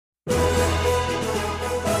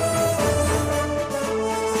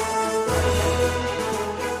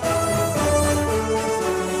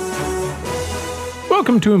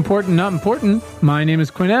Welcome to Important Not Important. My name is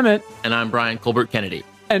Quinn Emmett. And I'm Brian Colbert Kennedy.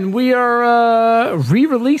 And we are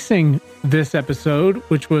re-releasing this episode,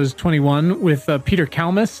 which was 21, with Peter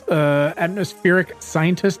Kalmus, atmospheric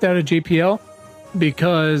scientist out of JPL,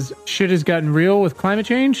 because shit has gotten real with climate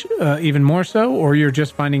change, even more so, or you're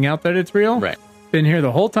just finding out that it's real. Right. Been here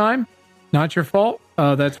the whole time. Not your fault.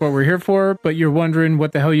 That's what we're here for, but you're wondering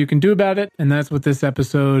what the hell you can do about it, and that's what this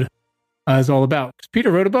episode is all about. 'Cause Peter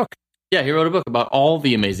wrote a book. Yeah, he wrote a book about all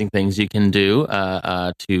the amazing things you can do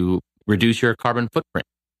to reduce your carbon footprint.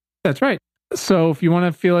 That's right. So if you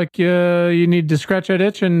want to feel like you need to scratch that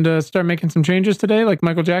itch and start making some changes today, like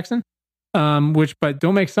Michael Jackson, but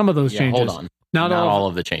don't make some of those changes. Hold on. Not all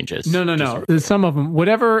of the changes. No. Some of them.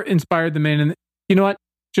 Whatever inspired the man. And you know what?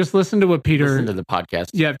 Just listen to what Peter... Listen to the podcast.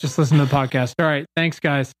 Yeah, just listen to the podcast. All right. Thanks,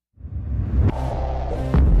 guys.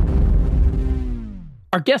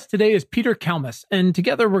 Our guest today is Peter Kalmus, and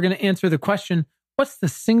together we're going to answer the question, what's the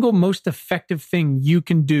single most effective thing you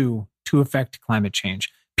can do to affect climate change?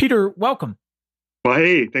 Peter, welcome. Well,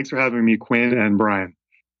 hey, thanks for having me, Quinn and Brian.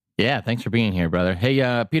 Yeah, thanks for being here, brother.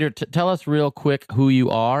 Hey, Peter, tell us real quick who you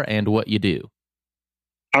are and what you do.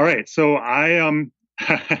 All right, so I've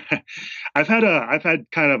had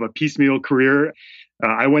kind of a piecemeal career.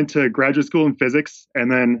 I went to graduate school in physics,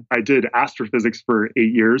 and then I did astrophysics for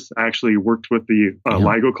 8 years. I actually worked with the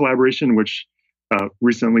LIGO collaboration, which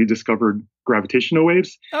recently discovered gravitational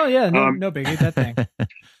waves. Oh yeah, no biggie, that thing.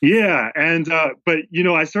 Yeah, and but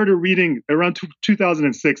I started reading around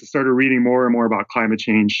 2006. I started reading more and more about climate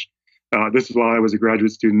change. This is while I was a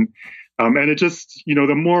graduate student, and it just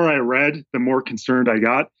the more I read, the more concerned I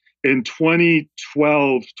got. In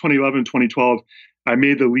 2011, 2012. I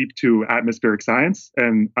made the leap to atmospheric science,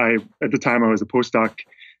 and at the time I was a postdoc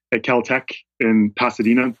at Caltech in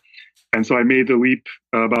Pasadena, and so I made the leap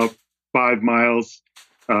about 5 miles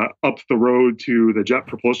up the road to the Jet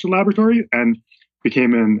Propulsion Laboratory and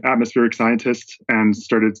became an atmospheric scientist and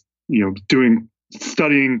started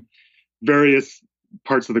studying various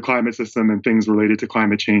parts of the climate system and things related to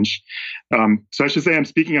climate change. So I should say I'm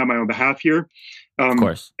speaking on my own behalf here. Of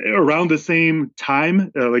course. Around the same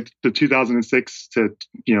time, like the 2006 to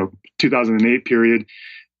 2008 period,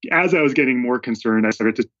 as I was getting more concerned, I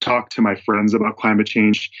started to talk to my friends about climate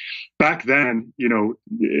change. Back then,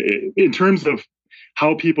 in terms of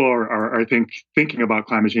how people are thinking about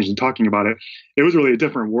climate change and talking about it, it was really a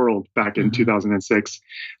different world back in 2006.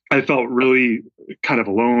 I felt really kind of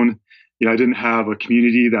alone. I didn't have a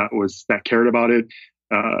community that cared about it.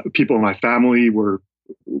 People in my family were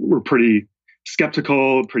pretty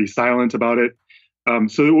skeptical, pretty silent about it.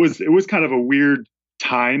 So it was kind of a weird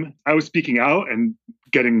time. I was speaking out and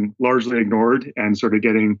getting largely ignored and sort of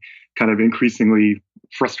getting kind of increasingly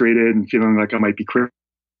frustrated and feeling like I might be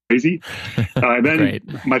crazy. And then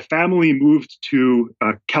my family moved to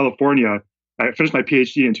California. I finished my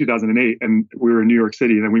PhD in 2008 and we were in New York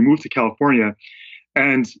City. And then we moved to California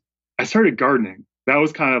and I started gardening. That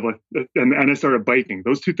was kind of and I started biking.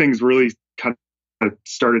 Those two things really kind of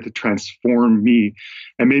started to transform me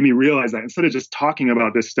and made me realize that instead of just talking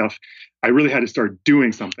about this stuff, I really had to start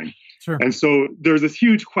doing something. Sure. And so there's this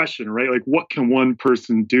huge question, right? Like, what can one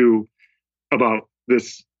person do about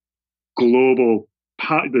this global,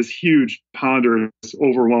 this huge, ponderous,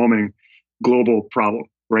 overwhelming global problem,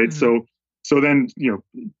 right? Mm-hmm. So then,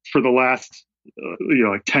 for the last,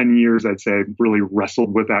 like 10 years, I'd say, I've really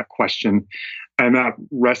wrestled with that question. And that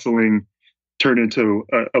wrestling turned into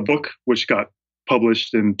a book, which got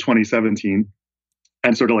published in 2017,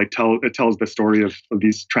 and sort of like it tells the story of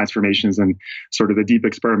these transformations and sort of the deep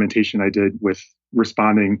experimentation I did with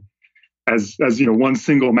responding as one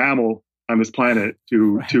single mammal on this planet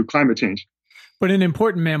to climate change. But an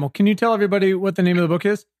important mammal. Can you tell everybody what the name of the book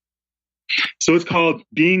is? So it's called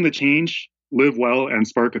Being the Change, Live Well, and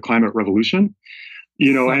Spark a Climate Revolution.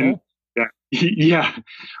 And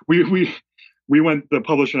we went, the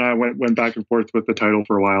publisher and I went back and forth with the title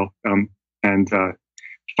for a while. And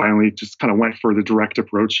finally just kind of went for the direct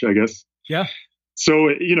approach, I guess. Yeah. So,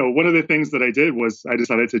 one of the things that I did was I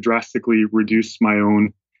decided to drastically reduce my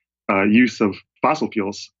own use of fossil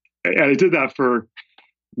fuels. And I did that for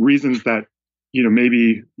reasons that,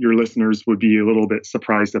 maybe your listeners would be a little bit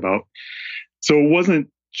surprised about. So it wasn't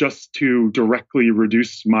just to directly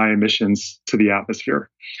reduce my emissions to the atmosphere.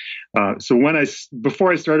 So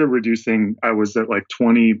before I started reducing, I was at like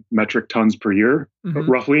 20 metric tons per year,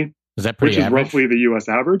 roughly. Is that pretty which average? is roughly the U.S.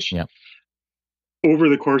 average. Yeah. Over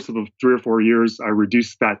the course of 3 or 4 years, I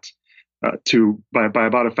reduced that by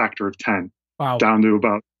about a factor of 10, down to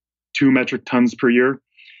about 2 metric tons per year.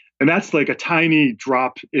 And that's like a tiny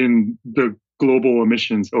drop in the global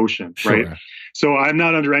emissions ocean, right? Sure. So I'm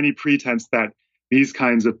not under any pretense that these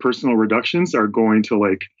kinds of personal reductions are going to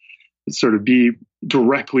like sort of be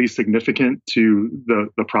directly significant to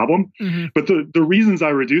the problem. Mm-hmm. But the reasons I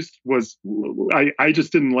reduced was I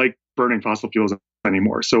just didn't like burning fossil fuels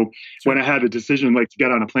anymore. So when I had a decision like to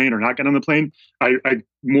get on a plane or not get on the plane, I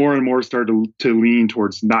more and more started to lean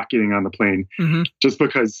towards not getting on the plane, just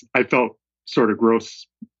because I felt sort of gross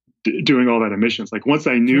doing all that emissions. Like once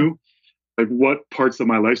I knew like what parts of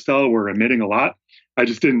my lifestyle were emitting a lot, I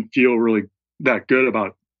just didn't feel really that good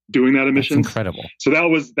about doing that emissions. That's incredible. So that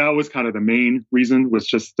was kind of the main reason, was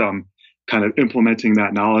just kind of implementing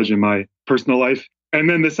that knowledge in my personal life. And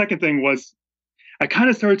then the second thing was I kind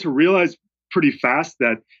of started to realize pretty fast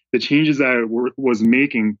that the changes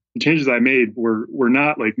I made were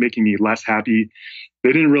not like making me less happy.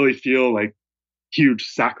 They didn't really feel like huge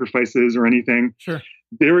sacrifices or anything. Sure.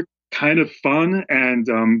 They were kind of fun, and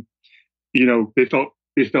they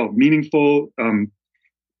felt meaningful.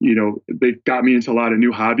 They got me into a lot of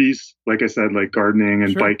new hobbies, like I said, like gardening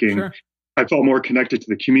and biking. Sure. I felt more connected to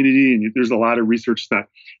the community, and there's a lot of research that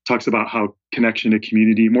talks about how more connection to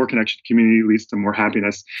community leads to more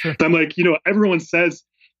happiness. Sure. So I'm like, everyone says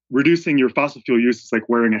reducing your fossil fuel use is like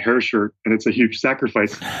wearing a hair shirt, and it's a huge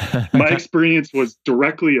sacrifice. My experience was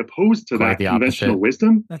directly opposed to that conventional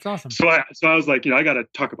wisdom. That's awesome. So I was like, I got to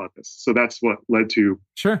talk about this. So that's what led to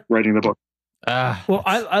writing the book. Well,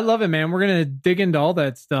 I love it, man. We're going to dig into all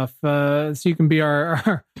that stuff so you can be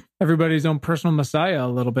our everybody's own personal messiah a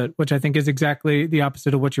little bit, which I think is exactly the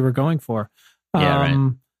opposite of what you were going for.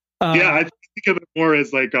 Right. I think of it more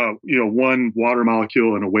as like one water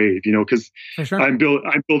molecule in a wave, because I'm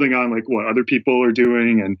building on like what other people are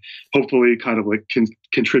doing, and hopefully kind of like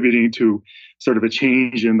contributing to sort of a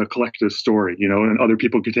change in the collective story, and other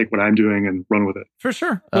people can take what I'm doing and run with it. For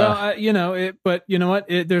sure. Well, but you know what?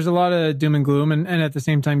 There's a lot of doom and gloom, and at the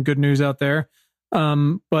same time, good news out there.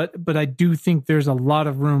 But I do think there's a lot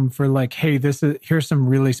of room for like, hey, here's some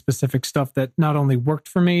really specific stuff that not only worked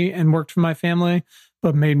for me and worked for my family,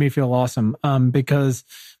 but made me feel awesome. Because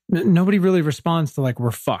nobody really responds to like,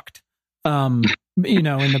 we're fucked. In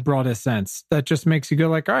the broadest sense. That just makes you go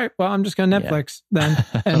like, all right, well, I'm just gonna Netflix then,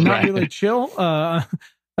 and not really chill.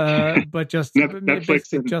 But just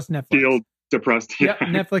Netflix and just Netflix. Feel depressed. Yeah,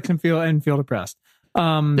 Netflix and feel depressed.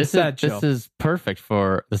 This is perfect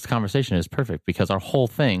for this conversation is perfect because our whole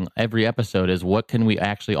thing, every episode is what can we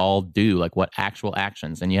actually all do? Like what actual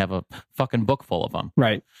actions? And you have a fucking book full of them.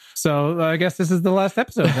 Right. So I guess this is the last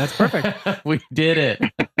episode. That's perfect. We did it.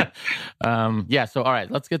 So all right,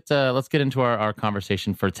 let's get into our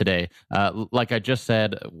conversation for today. Like I just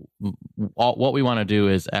said, what we want to do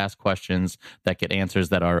is ask questions that get answers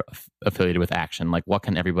that are affiliated with action. Like what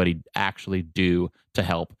can everybody actually do to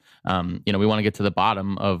help? We want to get to the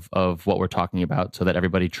bottom of what we're talking about so that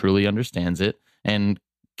everybody truly understands it and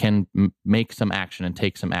can make some action and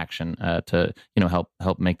take some action to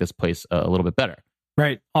help make this place a little bit better.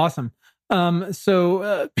 Right. Awesome.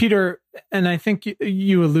 So Peter, and I think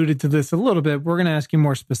you alluded to this a little bit. We're going to ask you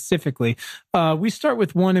more specifically. We start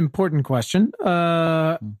with one important question.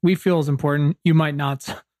 We feel is important. You might not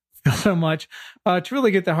feel so much to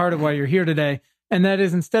really get the heart of why you're here today. And that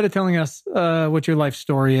is, instead of telling us what your life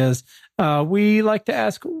story is, we like to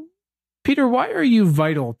ask, Peter, why are you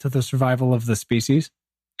vital to the survival of the species?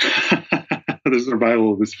 The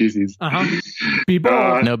survival of the species. Be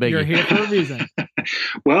bold. No biggie. You're here for a reason.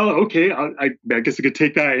 Well, okay. I guess I could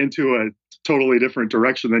take that into a totally different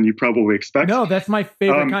direction than you probably expect. No, that's my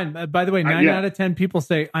favorite kind. By the way, 9 out of 10 people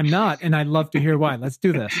say I'm not, and I'd love to hear why. Let's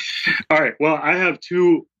do this. All right. Well, I have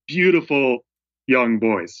two beautiful young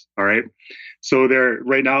boys. All right. So they're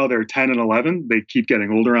 10 and 11. They keep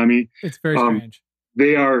getting older on me. It's very strange.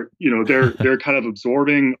 They are, they're kind of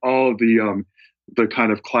absorbing all of the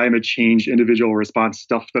kind of climate change individual response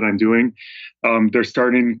stuff that I'm doing. They're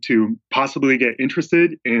starting to possibly get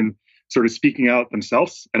interested in sort of speaking out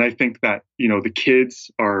themselves. And I think that, the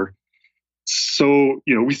kids are so,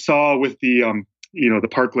 we saw with the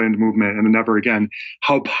Parkland movement and the Never Again,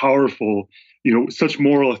 how powerful, such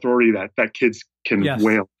moral authority that kids can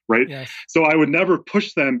wield. Right. Yes. So I would never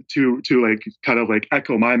push them to like kind of like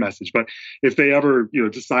echo my message. But if they ever,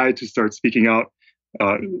 decide to start speaking out,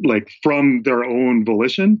 like from their own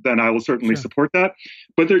volition, then I will certainly support that.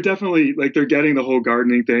 But they're definitely like, they're getting the whole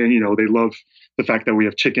gardening thing. They love the fact that we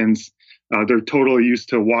have chickens. They're totally used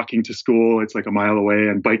to walking to school. It's like a mile away,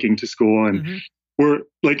 and biking to school. And we're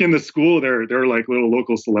like in the school, they're like little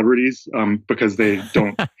local celebrities because they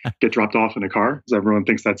don't get dropped off in a car, because everyone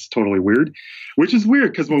thinks that's totally weird, which is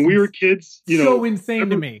weird because when we were kids, so insane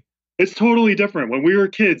to me. It's totally different. When we were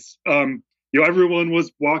kids, everyone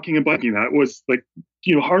was walking and biking. That was like,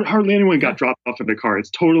 hardly anyone got dropped off in the car. It's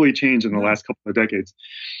totally changed in the last couple of decades.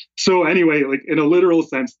 So anyway, like in a literal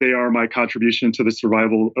sense, they are my contribution to the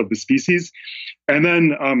survival of the species. And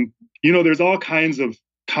then, there's all kinds of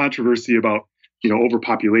controversy about,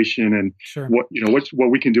 overpopulation and what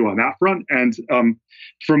we can do on that front. And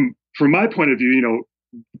from my point of view,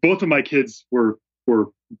 both of my kids were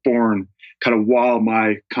born kind of while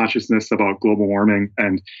my consciousness about global warming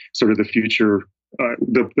and sort of the future,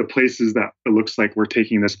 the places that it looks like we're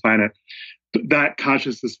taking this planet, that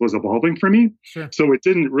consciousness was evolving for me. Sure. So it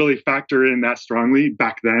didn't really factor in that strongly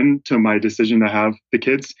back then to my decision to have the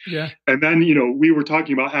kids. Yeah. And then, we were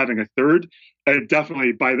talking about having a third. By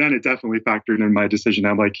then it definitely factored in my decision.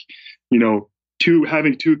 I'm like,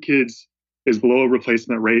 having two kids is below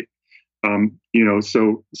replacement rate.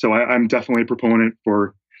 So I'm definitely a proponent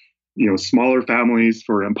for, smaller families,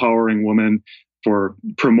 for empowering women, for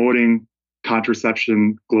promoting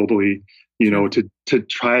contraception globally, to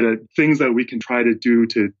try to things that we can try to do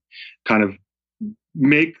to kind of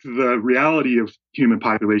make the reality of human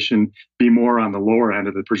population be more on the lower end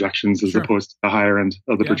of the projections as opposed to the higher end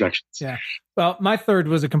of the projections. Yeah. Well, my third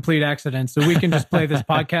was a complete accident. So we can just play this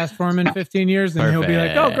podcast for him in 15 years and he'll be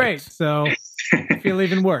like, oh, great. So I feel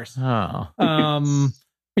even worse. Yeah,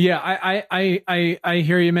 I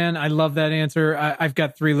hear you, man. I love that answer. I've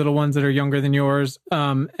got 3 little ones that are younger than yours.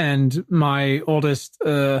 And my oldest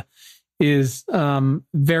is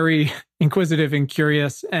very inquisitive and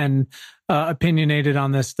curious and opinionated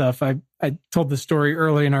on this stuff. I told the story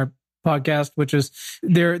early in our podcast, which is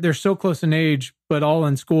they're so close in age, but all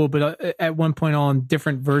in school, but at one point all in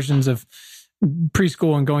different versions of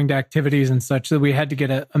preschool and going to activities and such, that we had to get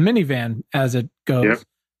a minivan as it goes.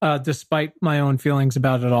 Yep. Despite my own feelings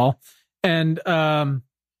about it all. And one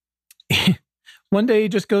day he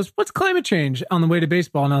just goes, what's climate change, on the way to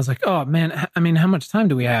baseball? And I was like, oh man, I mean, how much time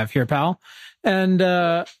do we have here, pal? And,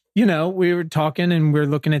 we were talking and we were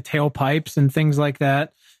looking at tailpipes and things like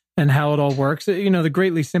that and how it all works. The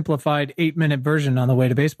greatly simplified 8-minute version on the way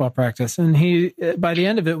to baseball practice. And he, by the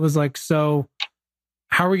end of it, was like, so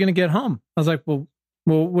how are we going to get home? I was like, well,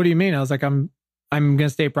 what do you mean? I was like, I'm going to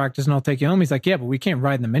stay at practice and I'll take you home. He's like, yeah, but we can't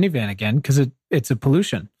ride in the minivan again because it's a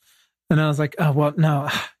pollution. And I was like, oh, well, no,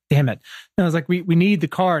 damn it. And I was like, we need the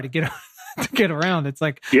car to get around. It's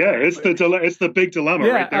like, yeah, it's the big dilemma.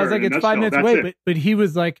 Yeah, right there. I was like, it's 5 minutes away, but he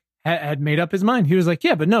was like, had made up his mind. He was like,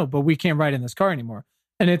 yeah, but we can't ride in this car anymore.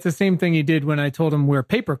 And it's the same thing he did when I told him where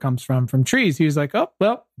paper comes from trees. He was like, oh,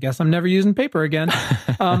 well, guess I'm never using paper again.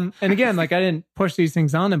 And again, like I didn't push these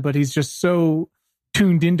things on him, but he's just so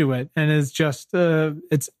tuned into it and is just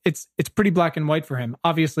it's pretty black and white for him.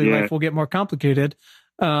 Obviously, life will get more complicated.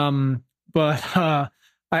 But to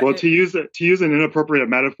use an inappropriate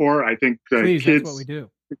metaphor, I think please, kids, that's what we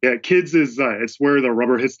do. Yeah, kids is it's where the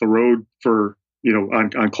rubber hits the road for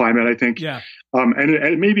on climate, I think. Yeah. And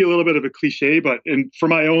it may be a little bit of a cliche, but for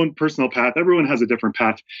my own personal path, everyone has a different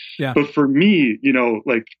path. Yeah. But for me,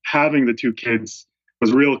 like having the 2 kids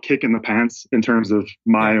was a real kick in the pants in terms of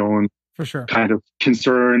my own for sure kind of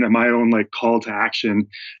concern and my own like call to action.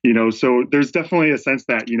 So there's definitely a sense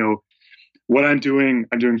that what I'm doing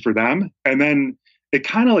for them, and then it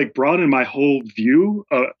kind of like broadened my whole view.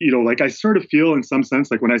 Like I sort of feel in some sense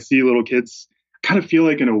like when I see little kids, kind of feel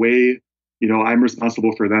like in a way, I'm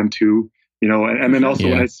responsible for them too. And then also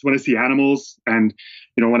when I see animals and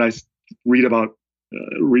when I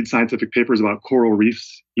read scientific papers about coral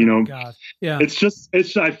reefs, God. Yeah.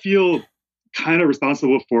 it's I feel kind of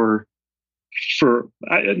responsible for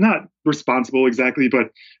not responsible exactly, but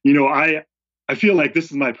I feel like this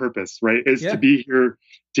is my purpose, right? Is to be here,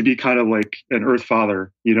 to be kind of like an earth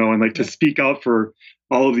father, and like to speak out for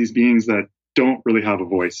all of these beings that don't really have a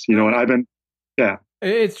voice, and I've been,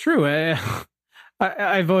 it's true.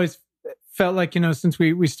 I've always felt like, since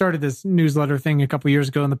we started this newsletter thing a couple of years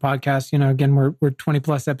ago in the podcast, again, we're 20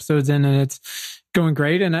 plus episodes in and it's going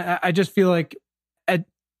great. And I just feel like at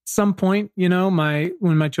some point,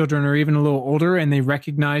 when my children are even a little older and they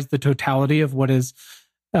recognize the totality of what has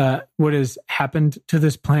happened to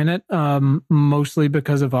this planet, mostly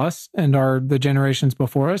because of us and the generations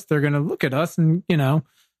before us, they're going to look at us and,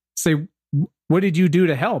 say, what did you do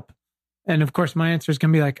to help? And of course, my answer is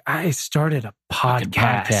going to be like, I started a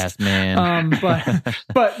podcast, man.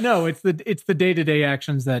 But no, it's the day-to-day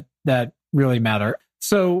actions that really matter.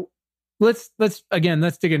 So let's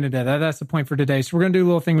dig into that. That's the point for today. So we're going to do a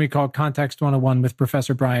little thing we call Context 101 with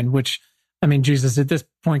Professor Brian, which, I mean, Jesus, at this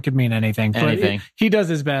point could mean anything. But he does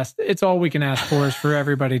his best. It's all we can ask for is for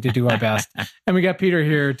everybody to do our best. And we got Peter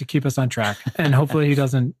here to keep us on track. And hopefully he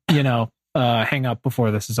doesn't, hang up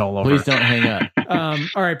before this is all over. Please don't hang up.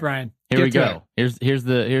 All right, Brian. Here we go. Here's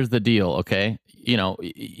the deal. Okay,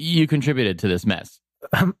 you contributed to this mess.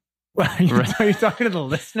 Are you talking to the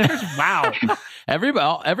listeners? Wow.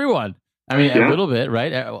 Everyone. I mean, a little bit,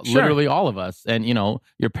 right? Sure. Literally all of us. And,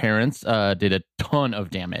 your parents did a ton of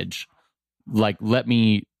damage. Like, let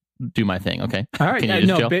me do my thing, okay? All right.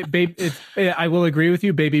 I will agree with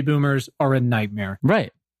you. Baby boomers are a nightmare.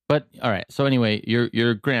 Right. But, all right. So anyway,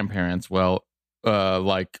 your grandparents, it's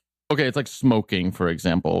like smoking, for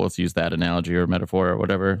example. Let's use that analogy or metaphor or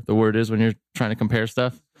whatever the word is when you're trying to compare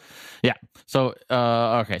stuff. Yeah. So,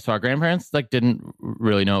 so our grandparents didn't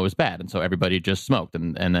really know it was bad. And so everybody just smoked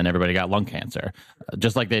and then everybody got lung cancer,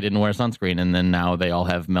 just like they didn't wear sunscreen. And then now they all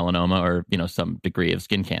have melanoma or, some degree of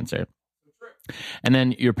skin cancer. And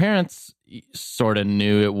then your parents sort of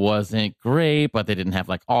knew it wasn't great, but they didn't have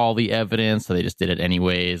all the evidence. So they just did it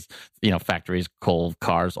anyways. Factories, coal,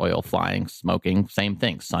 cars, oil, flying, smoking, same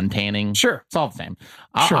thing, sun tanning. Sure. It's all the same.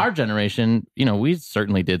 Sure. Our generation, we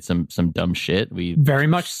certainly did some dumb shit. We very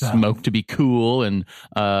much smoked to be cool and,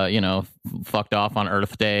 fucked off on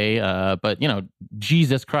Earth Day. But,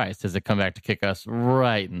 Jesus Christ, has it come back to kick us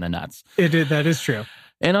right in the nuts. It did. That is true.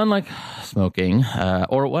 And unlike smoking,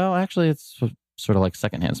 actually, it's sort of like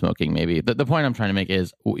secondhand smoking, maybe. The point I'm trying to make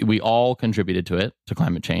is we all contributed to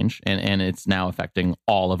climate change, and it's now affecting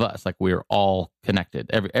all of us. We're all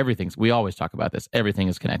connected. We always talk about this. Everything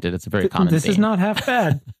is connected. It's a very common This theme. is not half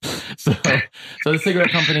bad. So the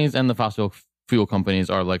cigarette companies and the fossil fuel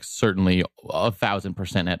companies are certainly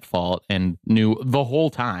 1,000% at fault and knew the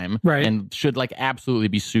whole time, right, and should absolutely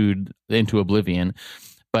be sued into oblivion.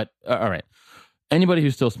 But all right. Anybody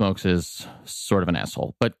who still smokes is sort of an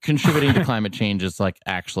asshole, but contributing to climate change is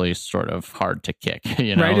actually sort of hard to kick,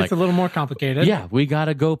 Right, it's a little more complicated. Yeah, we got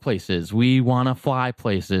to go places. We want to fly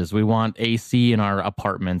places. We want AC in our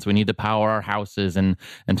apartments. We need to power our houses. And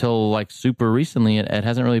until super recently, it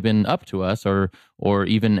hasn't really been up to us or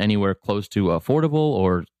even anywhere close to affordable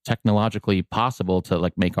or technologically possible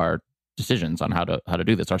to make our decisions on how to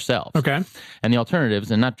do this ourselves. Okay. And the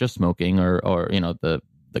alternatives, and not just smoking or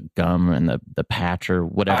the gum and the patch or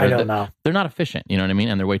whatever. I don't know. They're not efficient, you know what I mean?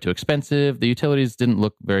 And they're way too expensive. The utilities didn't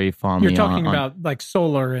look very fondly. You're talking about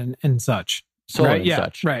solar and such. Solar right? and Yeah,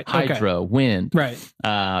 such. Right. Hydro, wind. Right.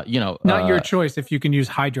 Not your choice if you can use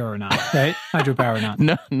hydro or not, right? Hydropower or not.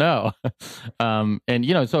 No.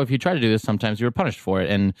 So if you try to do this, sometimes you're punished for it.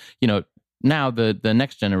 And, now the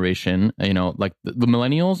next generation, the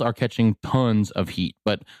millennials are catching tons of heat,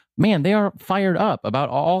 but man, they are fired up about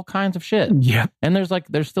all kinds of shit. Yeah. And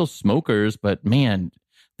there's still smokers, but man,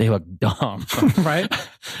 they look dumb. Right.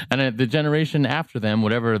 And the generation after them,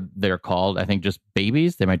 whatever they're called, I think just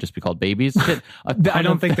babies. They might just be called babies. I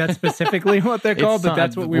don't think that's specifically what they're called, but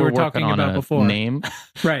that's what we were talking about before. Name.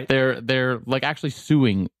 Right. They're actually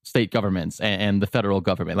suing state governments and the federal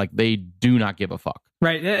government. They do not give a fuck.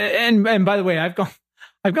 Right. And by the way, I've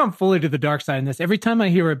gone fully to the dark side in this. Every time I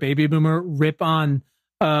hear a baby boomer rip on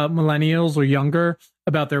millennials or younger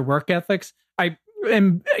about their work ethics, I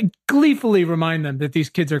gleefully remind them that these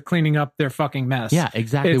kids are cleaning up their fucking mess. Yeah,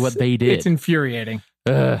 exactly what they did. It's infuriating.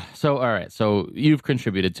 So, all right. So you've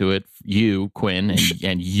contributed to it, you, Quinn,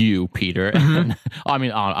 and you, Peter. Mm-hmm. I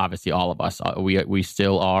mean, obviously all of us, we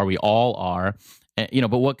still are, we all are,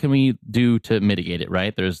 but what can we do to mitigate it,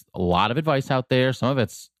 right? There's a lot of advice out there. Some of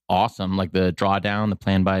it's awesome, like the drawdown, the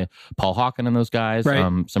plan by Paul Hawken and those guys,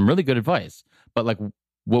 right. Some really good advice. But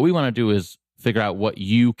what we want to do is figure out what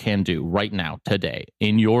you can do right now, today,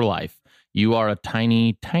 in your life. You are a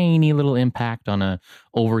tiny, tiny little impact on a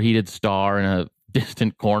overheated star in a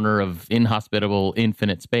distant corner of inhospitable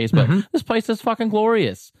infinite space, but this place is fucking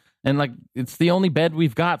glorious. And it's the only bed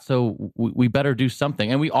we've got, so we better do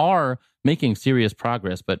something. And we are making serious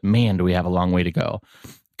progress, but man, do we have a long way to go.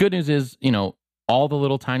 Good news is, all the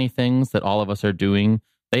little tiny things that all of us are doing,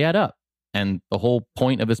 they add up. And the whole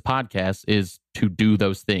point of this podcast is to do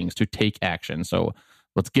those things, to take action. So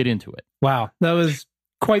let's get into it. Wow, that was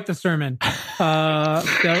quite the sermon.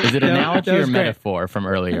 Is it analogy or metaphor from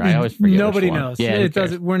earlier? I always forget. Nobody knows. Yeah, it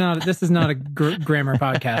doesn't. We're not. This is not a grammar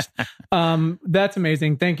podcast. That's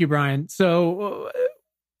amazing. Thank you, Brian. So,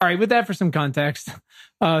 all right. With that, for some context,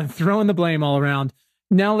 throwing the blame all around.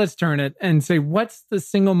 Now let's turn it and say, what's the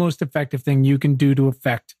single most effective thing you can do to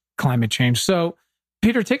affect climate change? So,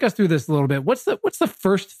 Peter, take us through this a little bit. What's the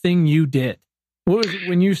first thing you did? What was it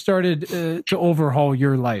when you started to overhaul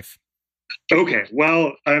your life? Okay,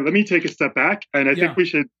 well, let me take a step back, and I think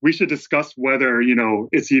we should discuss whether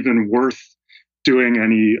it's even worth doing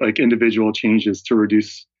any individual changes to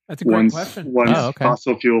reduce That's a great question.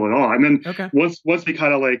 Fossil fuel at all. And then once we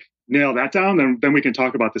kind of like nail that down, then we can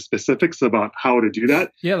talk about the specifics about how to do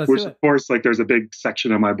that. Yeah, let's which do it. Of course, like there's a big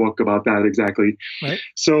section of my book about that exactly. Right.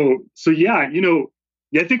 So yeah,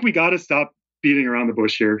 I think we got to stop beating around the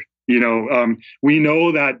bush here. We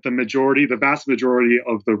know that the vast majority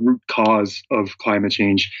of the root cause of climate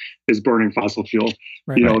change is burning fossil fuel.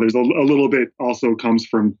 Right. There's a little bit also comes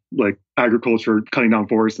from like agriculture, cutting down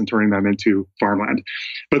forests and turning them into farmland.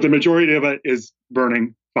 But the majority of it is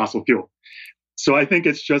burning fossil fuel. So I think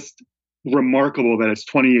it's just remarkable that it's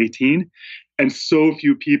 2018 and so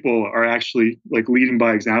few people are actually like leading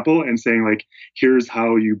by example and saying like, here's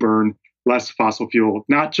how you burn less fossil fuel,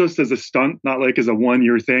 not just as a stunt, not like as a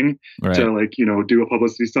 1-year thing to like, do a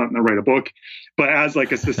publicity stunt and write a book, but as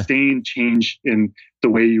like a sustained change in the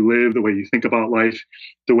way you live, the way you think about life,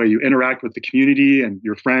 the way you interact with the community and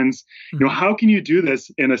your friends. Mm-hmm. How can you do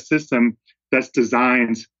this in a system that's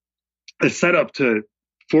designed, set up to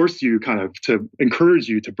force you to encourage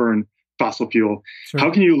you to burn fossil fuel? Sure.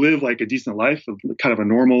 How can you live like a decent life, kind of a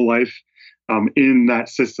normal life in that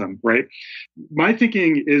system, right? My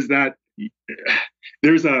thinking is that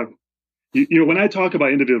there's when I talk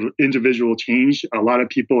about individual change, a lot of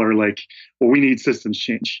people are like, well, we need systems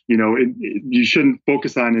change. You shouldn't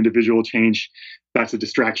focus on individual change. That's a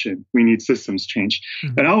distraction. We need systems change.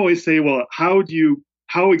 Mm-hmm. And I always say, well, how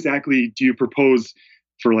exactly do you propose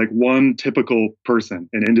for like one typical person,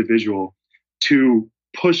 an individual, to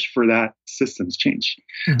push for that systems change?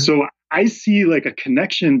 Mm-hmm. So I see like a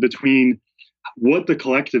connection between what the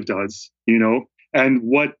collective does, and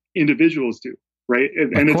what individuals do, right?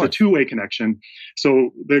 And it's a two-way connection.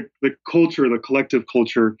 So the culture, the collective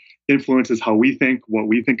culture influences how we think, what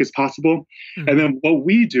we think is possible. Mm-hmm. And then what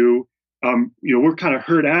we do, we're kind of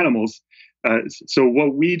herd animals. So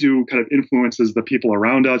what we do kind of influences the people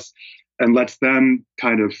around us and lets them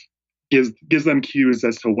kind of gives them cues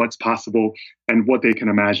as to what's possible and what they can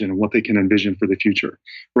imagine and what they can envision for the future,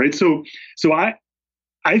 right? So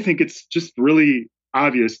I think it's just really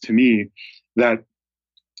obvious to me that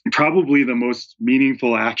probably the most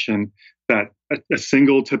meaningful action that a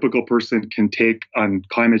single typical person can take on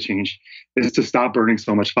climate change is to stop burning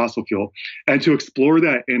so much fossil fuel and to explore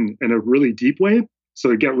that in a really deep way. So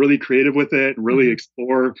to get really creative with it and really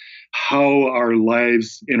explore how our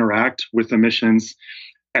lives interact with emissions.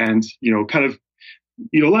 And,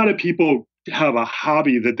 a lot of people have a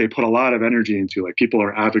hobby that they put a lot of energy into. Like people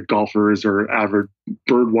are avid golfers or avid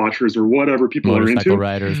bird watchers or whatever people are into. Motorcycle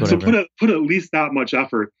riders, whatever. So put at least that much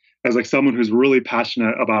effort as like someone who's really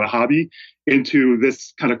passionate about a hobby into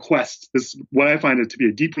this kind of quest. This what I find it to be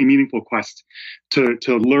a deeply meaningful quest to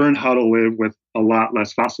learn how to live with a lot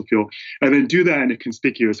less fossil fuel, and then do that in a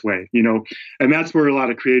conspicuous way. And that's where a lot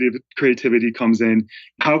of creativity comes in.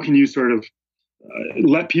 How can you sort of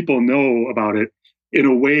let people know about it in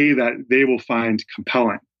a way that they will find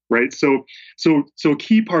compelling, right? So a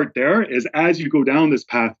key part there is as you go down this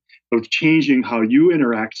path of changing how you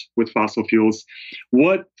interact with fossil fuels,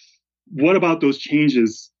 what about those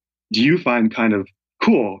changes do you find kind of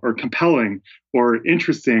cool or compelling or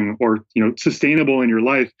interesting or sustainable in your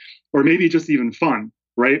life, or maybe just even fun,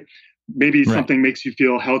 right? Maybe something makes you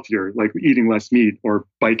feel healthier, like eating less meat or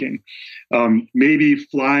biking. Maybe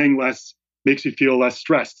flying less makes you feel less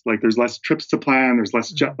stressed, like there's less trips to plan, there's less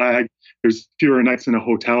jet lag, there's fewer nights in a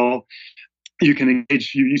hotel. You can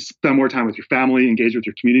engage, you spend more time with your family, engage with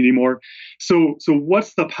your community more. So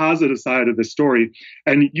what's the positive side of this story?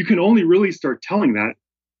 And you can only really start telling that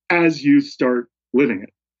as you start living it.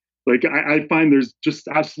 Like I find there's just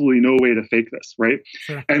absolutely no way to fake this, right?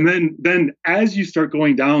 Sure. And then as you start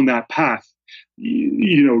going down that path,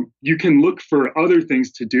 you can look for other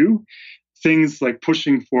things to do. Things like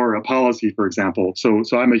pushing for a policy, for example. So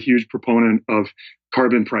I'm a huge proponent of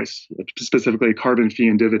carbon price, specifically carbon fee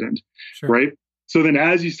and dividend, sure. Right? So then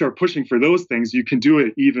as you start pushing for those things, you can do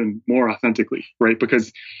it even more authentically, right?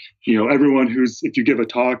 Because, everyone if you give a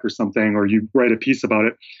talk or something, or you write a piece about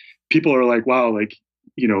it, people are like, wow, like,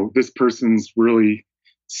 this person's really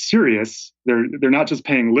serious. They're not just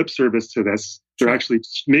paying lip service to this. They're actually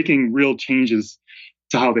making real changes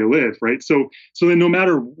to how they live, right? So then no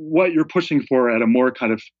matter what you're pushing for at a more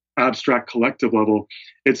kind of abstract collective level,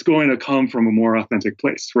 it's going to come from a more authentic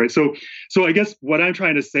place, right? So I guess what I'm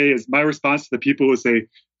trying to say is my response to the people who say,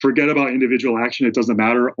 forget about individual action, it doesn't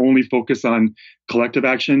matter, only focus on collective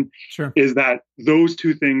action, sure. Is that those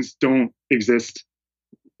two things don't exist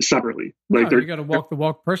separately. Like you got to walk the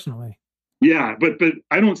walk personally. Yeah, but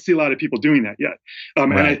I don't see a lot of people doing that yet.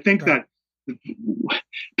 And I think that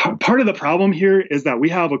part of the problem here is that we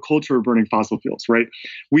have a culture of burning fossil fuels, right?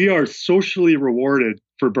 We are socially rewarded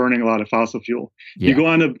for burning a lot of fossil fuel.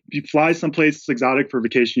 Yeah. You fly someplace exotic for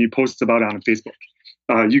vacation, you post about it on Facebook.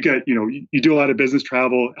 You do a lot of business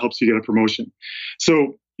travel, helps you get a promotion.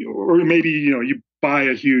 So, or maybe, you buy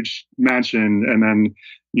a huge mansion and then,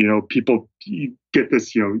 you get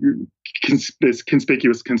this, this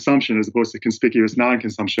conspicuous consumption as opposed to conspicuous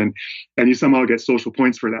non-consumption, and you somehow get social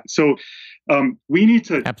points for that. So we need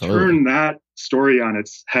to turn that story on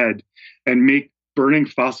its head and make burning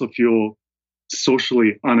fossil fuel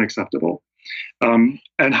socially unacceptable. And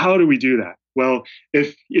how do we do that? Well,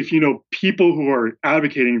 if people who are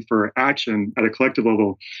advocating for action at a collective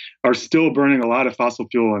level are still burning a lot of fossil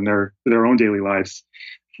fuel in their own daily lives,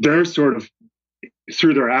 they're sort of,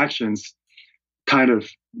 through their actions, kind of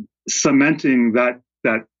cementing that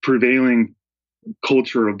prevailing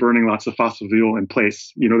culture of burning lots of fossil fuel in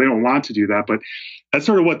place. They don't want to do that, but that's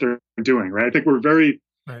sort of what they're doing, right? I think we're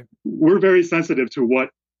very sensitive to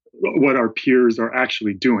what our peers are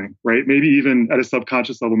actually doing, right? Maybe even at a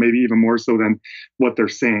subconscious level, maybe even more so than what they're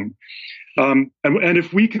saying. And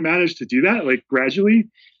if we can manage to do that, like gradually,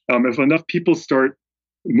 if enough people start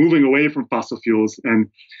moving away from fossil fuels and,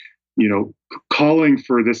 calling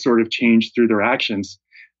for this sort of change through their actions,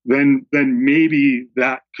 then maybe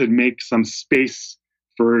that could make some space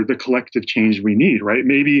for the collective change we need, right?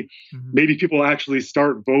 Maybe people actually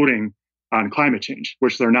start voting on climate change,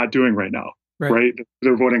 which they're not doing right now. Right.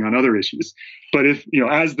 They're voting on other issues. But if,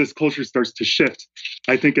 as this culture starts to shift,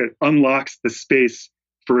 I think it unlocks the space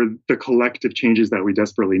for the collective changes that we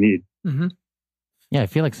desperately need. Mm-hmm. Yeah, I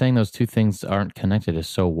feel like saying those two things aren't connected is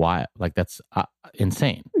so wild. Like that's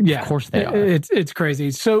insane. Yeah, of course they are. It's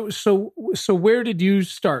crazy. So where did you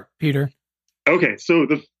start, Peter? Okay, so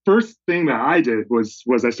the first thing that I did was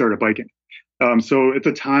I started biking. So at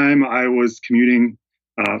the time I was commuting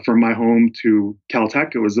from my home to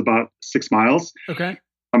Caltech. It was about 6 miles. Okay.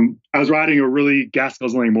 I was riding a really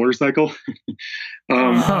gas-guzzling motorcycle.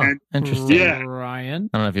 Interesting. Yeah. Ryan.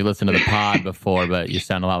 I don't know if you listened to the pod before, but you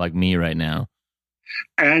sound a lot like me right now.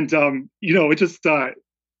 And, it just,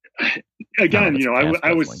 again,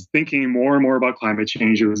 I was thinking more and more about climate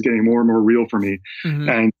change. It was getting more and more real for me. Mm-hmm.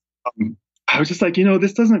 And I was just like,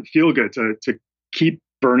 this doesn't feel good to keep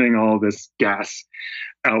burning all this gas.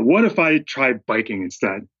 What if I tried biking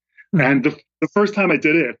instead? Mm-hmm. And the first time I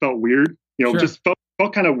did it, it felt weird. Sure. Just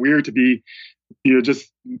felt kind of weird to be,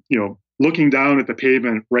 looking down at the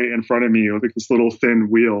pavement right in front of me with like this little thin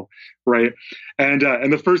wheel, right? And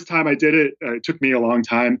the first time I did it, it took me a long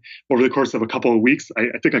time. Over the course of a couple of weeks,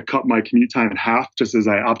 I think I cut my commute time in half just as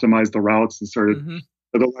I optimized the routes and started. Mm-hmm.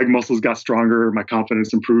 The leg muscles got stronger, my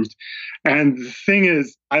confidence improved. And the thing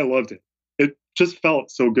is, I loved it. It just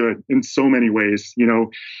felt so good in so many ways.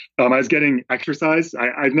 I was getting exercise.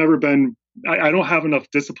 I've never been, I don't have enough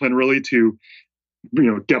discipline really to,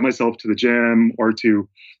 get myself to the gym or to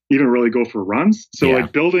even really go for runs. So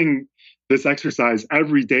like building this exercise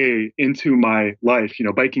every day into my life,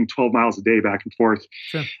 biking 12 miles a day back and forth.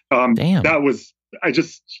 Sure. That was, I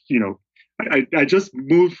just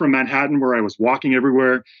moved from Manhattan where I was walking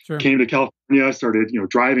everywhere, sure. Came to California, started,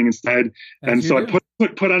 driving instead. And so I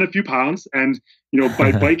put on a few pounds and,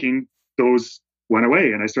 by biking, those went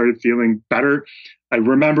away and I started feeling better. I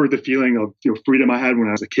remember the feeling of freedom I had when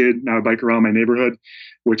I was a kid. Now I bike around my neighborhood,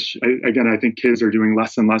 which I think kids are doing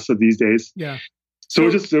less and less of these days. Yeah. So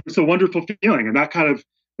it's a wonderful feeling. And that kind of,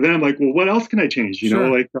 then I'm like, well, what else can I change? Sure.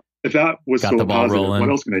 Like if that was so positive, what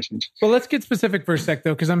else can I change? Well, let's get specific for a sec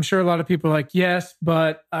though, because I'm sure a lot of people are like, yes,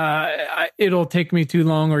 but it'll take me too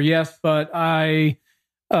long, or yes, but I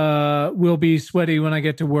will be sweaty when I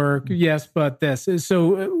get to work. Yes, but this.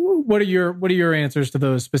 So what are your answers to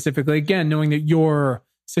those specifically? Again, knowing that your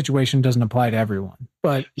situation doesn't apply to everyone,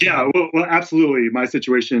 but yeah, well, absolutely, my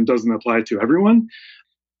situation doesn't apply to everyone.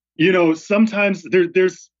 Sometimes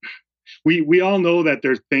there's we all know that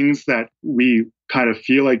there's things that we kind of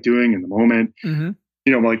feel like doing in the moment. Mm-hmm.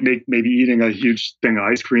 Like maybe eating a huge thing of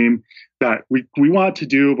ice cream that we want to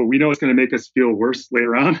do, but we know it's going to make us feel worse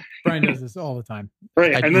later on. Brian does this all the time.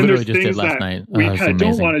 Right. And then there's things that we kind of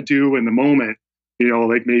don't want to do in the moment,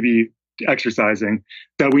 like maybe exercising,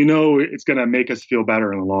 that we know it's going to make us feel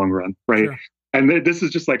better in the long run. Right. Sure. And this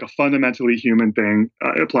is just like a fundamentally human thing.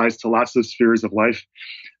 It applies to lots of spheres of life.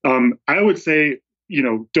 I would say,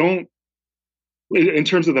 don't, in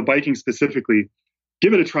terms of the biking specifically,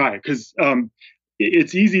 give it a try, because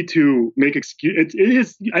it's easy to make excuse. It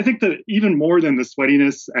is, I think that even more than the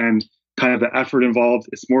sweatiness and kind of the effort involved.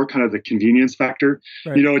 It's more kind of the convenience factor.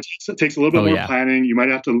 Right. It takes a little bit more planning. You might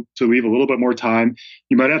have to leave a little bit more time.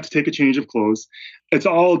 You might have to take a change of clothes. It's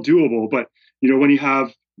all doable. But, when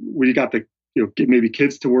you got the, maybe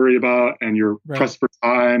kids to worry about and you're pressed for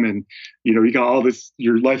time and, you got all this,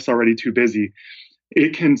 your life's already too busy.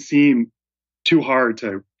 It can seem too hard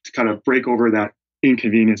to kind of break over that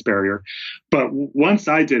inconvenience barrier. But once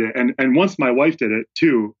I did it, and once my wife did it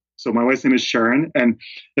too. So my wife's name is Sharon, and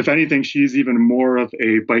if anything, she's even more of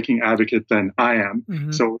a biking advocate than I am.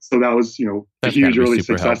 Mm-hmm. So that was, a huge early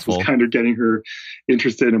success helpful. Was kind of getting her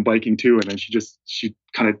interested in biking too, and then she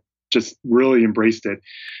kind of just really embraced it.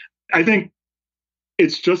 I think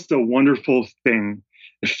it's just a wonderful thing.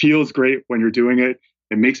 It feels great when you're doing it.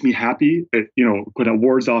 It makes me happy. It, it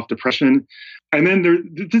wards off depression. And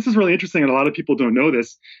then this is really interesting, and a lot of people don't know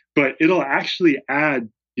this, but it'll actually add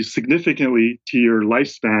significantly to your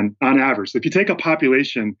lifespan on average. So if you take a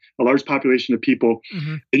large population of people,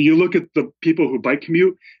 mm-hmm. and you look at the people who bike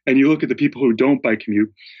commute and you look at the people who don't bike commute,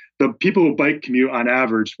 the people who bike commute on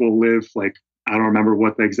average will live like, I don't remember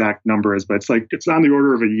what the exact number is, but it's on the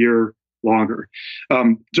order of a year longer,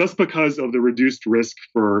 just because of the reduced risk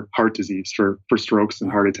for heart disease, for strokes and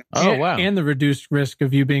heart attacks. Oh, wow. And the reduced risk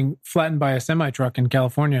of you being flattened by a semi-truck in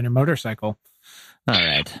California on a motorcycle. All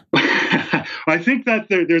right. I think that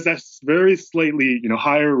there's a very slightly,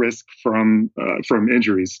 higher risk from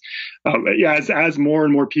injuries. As more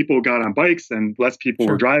and more people got on bikes and less people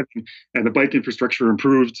were driving, and the bike infrastructure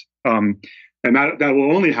improved, and that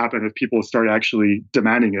will only happen if people start actually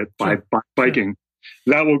demanding it by biking.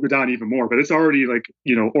 Sure. That will go down even more. But it's already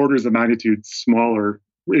orders of magnitude smaller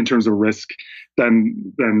in terms of risk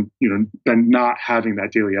than not having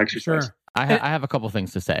that daily exercise. Sure. I have a couple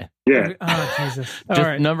things to say. Yeah. Oh, Jesus.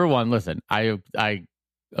 Number one, listen, I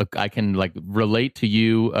can relate to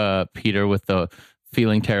you, Peter, with the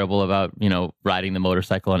feeling terrible about, riding the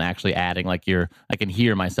motorcycle and actually adding I can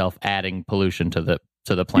hear myself adding pollution to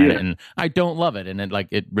the planet, and I don't love it. And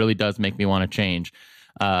it really does make me want to change.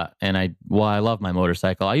 And I love my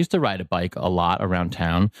motorcycle. I used to ride a bike a lot around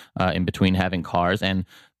town, in between having cars, and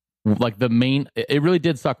it really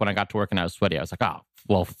did suck when I got to work and I was sweaty. I was like, oh,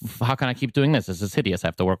 well, how can I keep doing this? This is hideous. I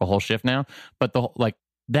have to work a whole shift now. But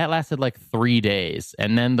that lasted 3 days.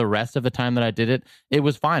 And then the rest of the time that I did it, it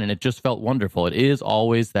was fine. And it just felt wonderful. It is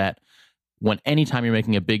always that anytime you're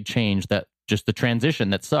making a big change, that just the transition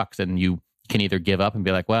that sucks. And you can either give up and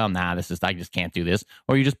be like, well, I just can't do this.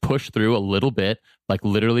 Or you just push through a little bit,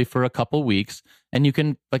 literally for a couple weeks, and you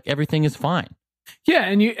can, everything is fine. Yeah.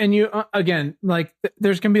 And you again,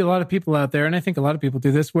 there's going to be a lot of people out there, and I think a lot of people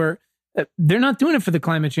do this, where they're not doing it for the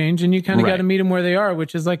climate change, and you kind of got to meet them where they are,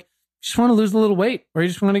 which is you just want to lose a little weight, or you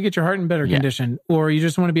just want to get your heart in better condition, or you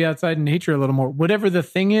just want to be outside in nature a little more. Whatever the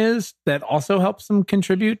thing is that also helps them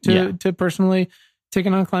contribute to personally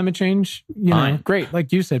taking on climate change, great.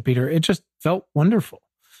 Like you said, Peter, it just felt wonderful.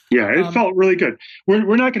 Yeah, it felt really good.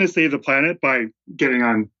 We're not going to save the planet by getting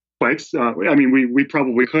on bikes. We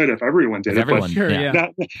probably could if everyone did it. Everyone,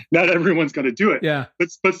 but not everyone's going to do it. Yeah.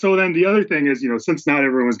 But so then the other thing is, since not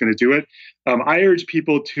everyone's going to do it, I urge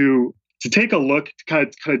people to take a look, to kind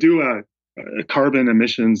of do a carbon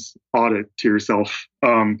emissions audit to yourself.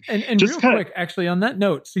 And just real quick, actually, on that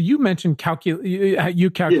note, so you mentioned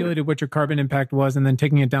you calculated what your carbon impact was, and then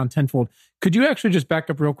taking it down tenfold. Could you actually just back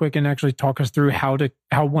up real quick and actually talk us through how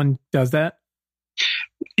one does that?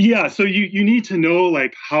 Yeah, so you need to know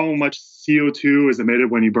how much CO2 is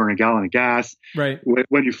emitted when you burn a gallon of gas, right?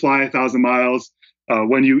 When you fly 1,000 miles,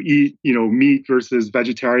 when you eat meat versus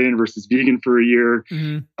vegetarian versus vegan for a year,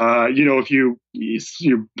 mm-hmm. If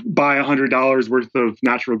you buy $100 worth of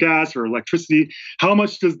natural gas or electricity, how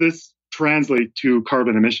much does this translate to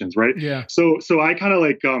carbon emissions, right? Yeah. So I kind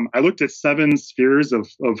of I looked at 7 spheres of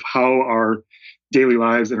how our daily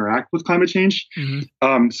lives interact with climate change.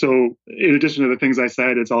 Mm-hmm. So in addition to the things I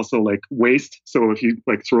said, it's also waste. So if you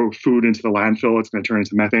throw food into the landfill, it's going to turn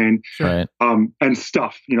into methane. Right. And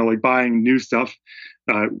stuff, buying new stuff,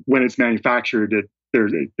 when it's manufactured,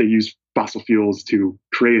 they use fossil fuels to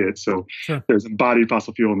create it. So there's embodied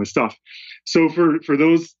fossil fuel in the stuff. So for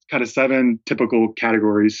those kind of 7 typical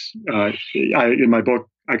categories, in my book,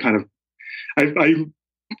 I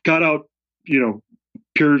got out,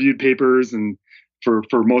 peer-reviewed papers, and for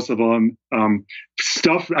most of them,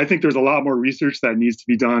 stuff. I think there's a lot more research that needs to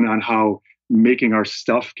be done on how making our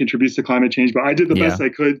stuff contributes to climate change. But I did the best I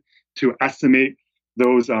could to estimate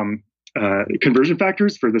those conversion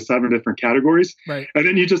factors for the 7 different categories. Right. And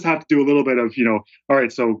then you just have to do a little bit of, all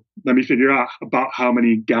right, so let me figure out about how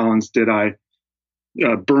many gallons did I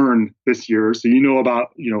burn this year. So about,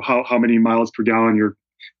 how many miles per gallon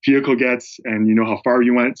vehicle gets, and you know how far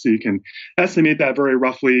you went, so you can estimate that very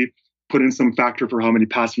roughly, put in some factor for how many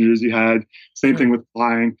passengers you had. Same thing with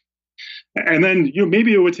flying. And then, you know,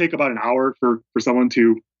 maybe it would take about an hour for someone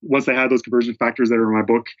to, once they had those conversion factors that are in my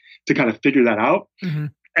book, to kind of figure that out. Mm-hmm.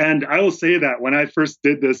 And I will say that when I first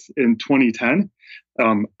did this in 2010,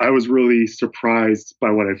 I was really surprised by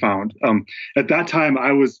what I found. At that time,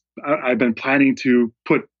 I'd been planning to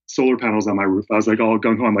put solar panels on my roof. I was like all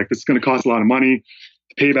gung ho. I'm like, this is going to cost a lot of money.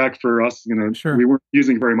 The payback for us, we weren't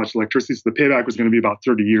using very much electricity, so the payback was going to be about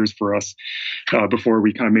 30 years for us before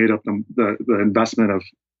we kind of made up the investment of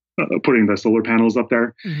putting the solar panels up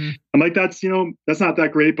there. Mm-hmm. I'm like, that's not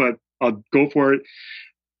that great, but I'll go for it.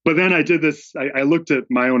 But then I did this, I looked at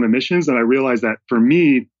my own emissions, and I realized that for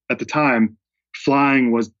me at the time,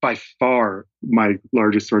 flying was by far my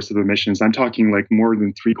largest source of emissions. I'm talking like more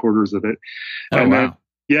than 3/4 of it. Oh, and wow.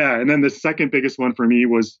 And then the second biggest one for me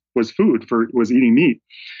was food, was eating meat.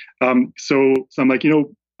 So I'm like,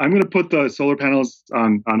 I'm going to put the solar panels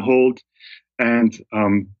on hold and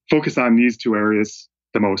focus on these two areas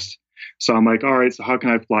the most. So I'm like, all right, so how can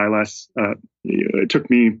I fly less? It took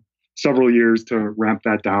me several years to ramp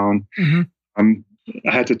that down. Mm-hmm.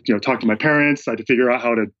 I had to, talk to my parents. I had to figure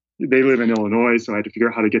out they live in Illinois, so I had to figure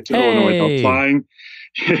out how to get to Illinois without flying.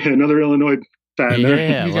 Another Illinois fan there.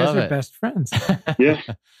 Yeah, you guys are best friends. Yeah.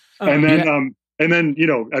 And then,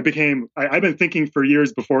 I've been thinking for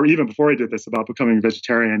years even before I did this, about becoming a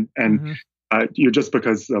vegetarian. And just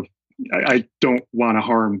because of, I don't want to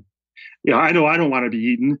harm. I know I don't want to be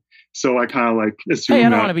eaten. So I kind of like assume I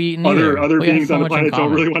don't want to be eaten other beings on the planet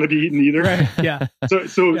don't really want to be eaten either. Right. Yeah.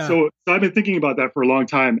 So I've been thinking about that for a long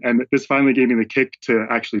time, and this finally gave me the kick to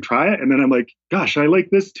actually try it. And then I'm like, gosh, I like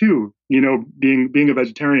this too. Being a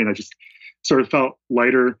vegetarian, I just sort of felt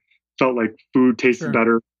lighter, felt like food tasted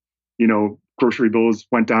better. Grocery bills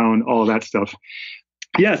went down, all of that stuff.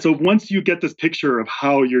 Yeah. So once you get this picture of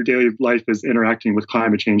how your daily life is interacting with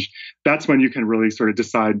climate change, that's when you can really sort of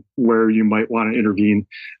decide where you might want to intervene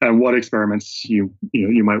and what experiments you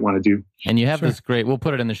might want to do. And you have this great, we'll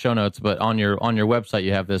put it in the show notes, but on your website,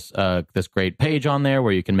 you have this great page on there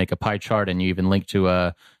where you can make a pie chart, and you even link to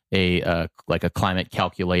a climate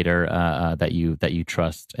calculator that you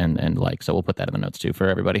trust and like. So we'll put that in the notes too for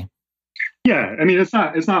everybody. Yeah, I mean, it's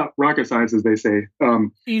not rocket science, as they say.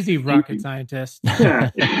 Easy, rocket scientist. Yeah,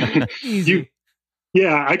 easy.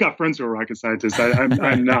 I got friends who are rocket scientists.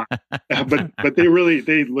 I'm not, but they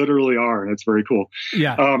literally are, and it's very cool.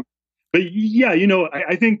 Yeah. But yeah,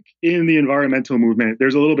 I think in the environmental movement,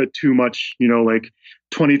 there's a little bit too much, like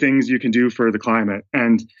 20 things you can do for the climate,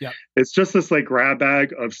 and it's just this like grab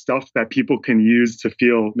bag of stuff that people can use to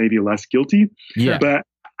feel maybe less guilty. Yeah. But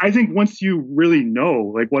I think once you really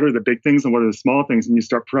know, like, what are the big things and what are the small things, and you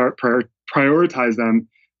start prioritize them,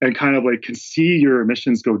 and kind of like can see your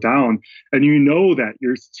emissions go down, and that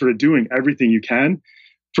you're sort of doing everything you can.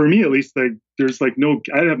 For me, at least, like, there's like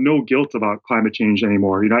I have no guilt about climate change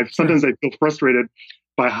anymore. Sometimes I feel frustrated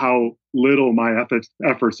by how little my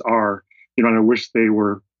efforts are. And I wish they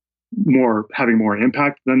were having more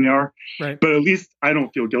impact than they are. Right. But at least I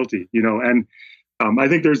don't feel guilty. And I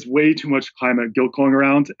think there's way too much climate guilt going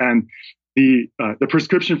around, and the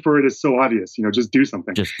prescription for it is so obvious. Just do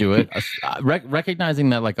something. Just do it.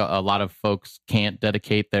 Recognizing that like a lot of folks can't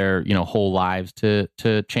dedicate their whole lives to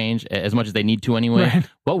change as much as they need to anyway. Right.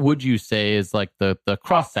 What would you say is like the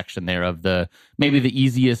cross section there of maybe the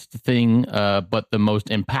easiest thing, but the most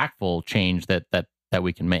impactful change that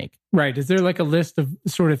we can make? Right. Is there like a list of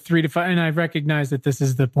sort of 3 to 5? And I recognize that this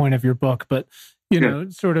is the point of your book, but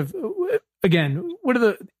sort of. Again, what are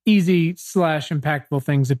the easy / impactful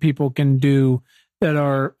things that people can do that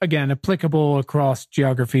are, again, applicable across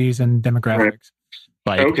geographies and demographics?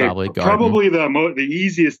 Right. Probably the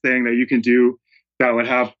easiest thing that you can do that would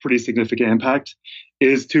have pretty significant impact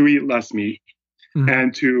is to eat less meat. Mm-hmm.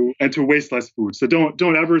 and to waste less food. So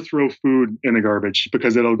don't ever throw food in the garbage,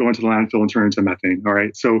 because it'll go into the landfill and turn into methane. All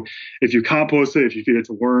right. So if you compost it, if you feed it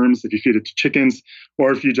to worms, if you feed it to chickens,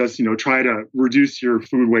 or if you just try to reduce your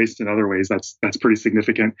food waste in other ways, that's pretty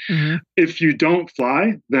significant. Mm-hmm. If you don't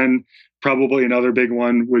fly, then probably another big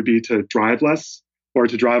one would be to drive less, or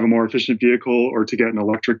to drive a more efficient vehicle, or to get an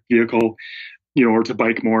electric vehicle, or to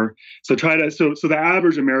bike more. So so the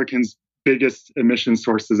average American's biggest emission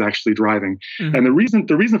source is actually driving. Mm-hmm. And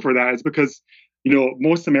the reason for that is because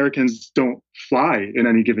most Americans don't fly in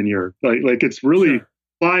any given year. Like it's really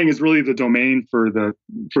flying is really the domain for the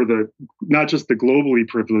not just the globally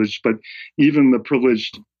privileged, but even the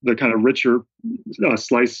privileged, the kind of richer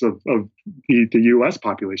slice of the U.S.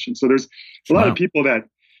 population. So there's a lot of people that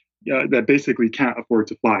that basically can't afford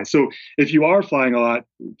to fly. So if you are flying a lot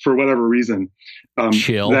for whatever reason,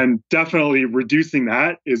 then definitely reducing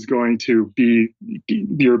that is going to be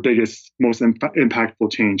your biggest, most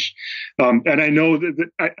impactful change. And I know that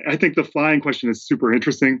I think the flying question is super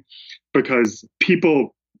interesting because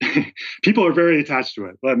people are very attached to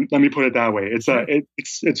it. Let me put it that way.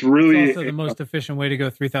 It's really also the most efficient way to go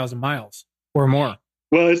 3,000 miles or more.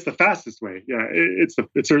 Well, it's the fastest way. Yeah, it's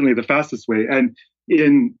certainly the fastest way. And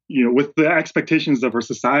with the expectations of our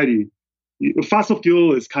society, fossil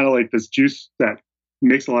fuel is kind of like this juice that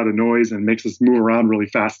makes a lot of noise and makes us move around really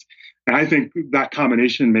fast. And I think that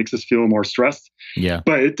combination makes us feel more stressed. Yeah.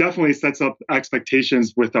 But it definitely sets up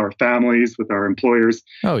expectations with our families, with our employers,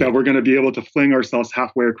 that we're going to be able to fling ourselves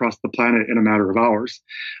halfway across the planet in a matter of hours,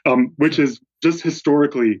 which is just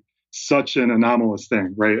historically such an anomalous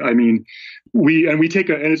thing, right? I mean, we take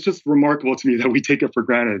it, and it's just remarkable to me that we take it for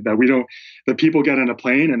granted that people get in a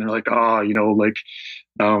plane and they're like,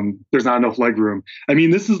 there's not enough leg room. I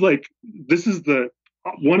mean, this is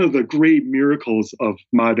one of the great miracles of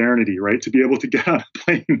modernity, right? To be able to get on a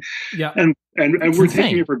plane, and we're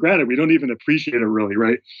taking it for granted. We don't even appreciate it really,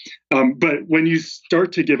 right? But when you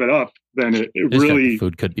start to give it up, then it really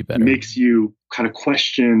food could be better. Makes you kind of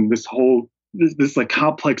question this like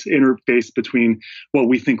complex interface between what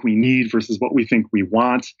we think we need versus what we think we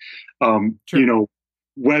want.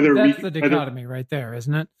 Whether that's the dichotomy right there,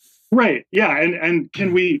 isn't it? Right. Yeah. And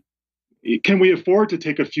can we afford to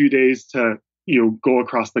take a few days to go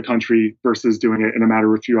across the country versus doing it in a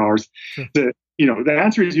matter of a few hours? Sure. The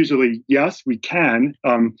answer is usually yes, we can.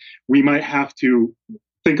 We might have to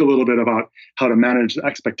think a little bit about how to manage the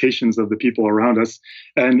expectations of the people around us,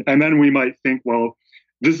 and then we might think, well,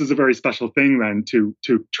 this is a very special thing then to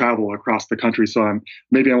travel across the country. So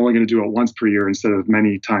maybe I'm only going to do it once per year instead of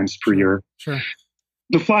many times per year. Sure.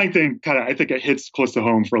 The flying thing I think it hits close to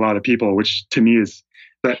home for a lot of people, which to me is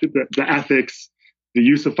the ethics, the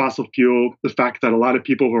use of fossil fuel, the fact that a lot of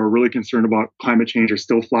people who are really concerned about climate change are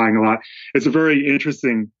still flying a lot. It's a very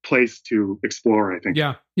interesting place to explore, I think.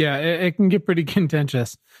 Yeah. It can get pretty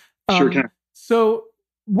contentious. Sure can. So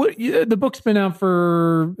the book's been out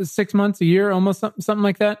for 6 months, a year, almost something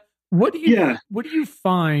like that. What do you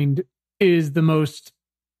find is the most,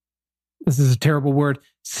 this is a terrible word,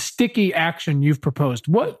 sticky action you've proposed?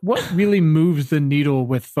 What really moves the needle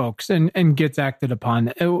with folks and gets acted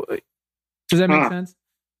upon? Does that make sense?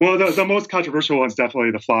 Well, the most controversial one's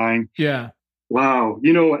definitely the flying. Yeah. Wow.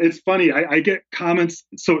 It's funny. I get comments.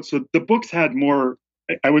 So the book's had more,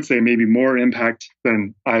 I would say maybe more impact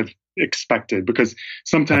than I've expected, because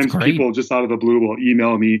sometimes people just out of the blue will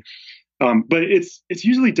email me. But it's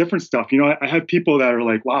usually different stuff. I have people that are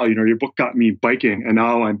like, wow, your book got me biking, and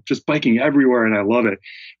now I'm just biking everywhere and I love it,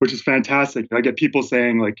 which is fantastic. I get people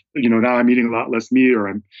saying like, now I'm eating a lot less meat, or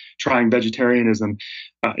I'm trying vegetarianism.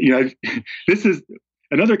 This is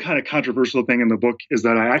another kind of controversial thing in the book, is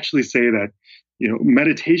that I actually say that,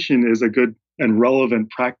 meditation is a good and relevant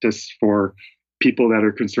practice for people that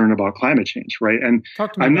are concerned about climate change, right? And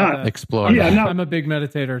talk to me about that. Explore. Yeah, I'm a big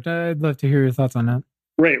meditator. I'd love to hear your thoughts on that.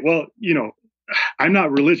 Right. Well, I'm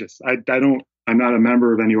not religious. I'm not a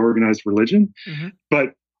member of any organized religion,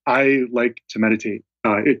 but I like to meditate.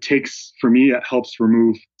 It helps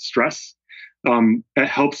remove stress.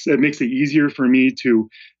 It makes it easier for me to,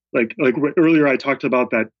 like earlier I talked about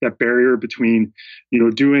that barrier between,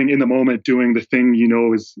 doing in the moment, doing the thing,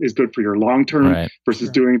 is good for your long term versus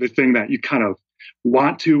doing the thing that you kind of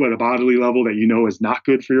want to at a bodily level that is not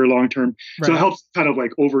good for your long term. Right. So it helps kind of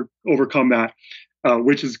like overcome that.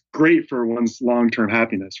 Which is great for one's long-term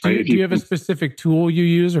happiness, right? Do you have a specific tool you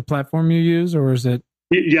use or platform you use, or is it?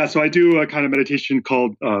 Yeah, so I do a kind of meditation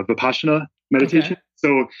called Vipassana meditation. Okay.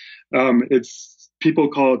 So it's, people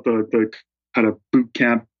call it the kind of boot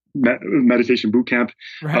camp, meditation boot camp.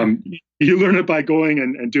 Right. You learn it by going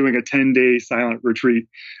and doing a 10-day silent retreat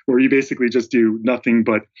where you basically just do nothing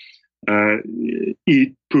but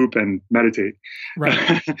eat, poop, and meditate.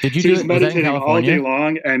 Right. Did you so do just meditating all day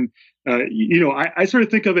long? And I sort of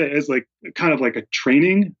think of it as like kind of like a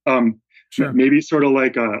training, sure. Maybe sort of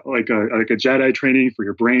like a Jedi training for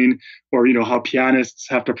your brain, or how pianists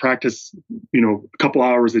have to practice a couple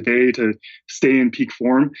hours a day to stay in peak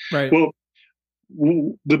form. Right. Well,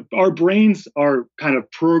 our brains are kind of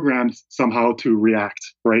programmed somehow to react.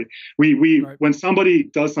 Right. We when somebody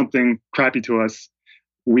does something crappy to us,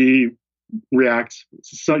 we react.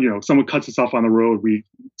 So, someone cuts us off on the road, we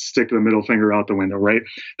stick the middle finger out the window, right?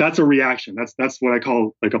 That's a reaction. That's what I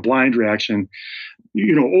call like a blind reaction,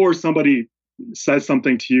 or somebody says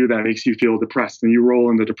something to you that makes you feel depressed and you roll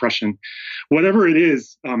into depression. Whatever it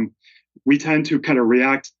is, we tend to kind of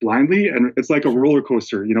react blindly, and it's like a roller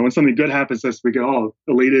coaster. You know, when something good happens to us, we get all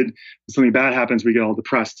elated. When something bad happens, we get all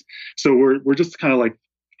depressed. So we're just kind of like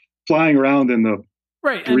flying around in the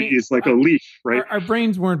right breeze like a leaf, right? Our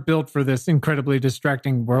brains weren't built for this incredibly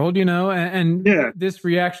distracting world, you know, and this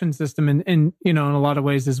reaction system in you know, in a lot of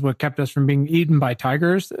ways is what kept us from being eaten by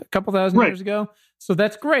tigers a couple thousand years ago. So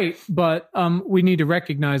that's great, but we need to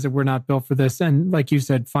recognize that we're not built for this, and like you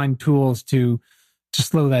said, find tools to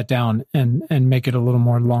slow that down and make it a little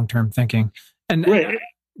more long-term thinking. And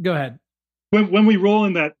go ahead. When we roll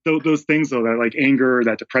in those things though, that like anger,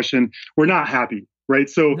 that depression, we're not happy. Right.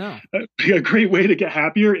 So a great way to get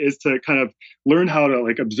happier is to kind of learn how to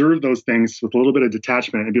like observe those things with a little bit of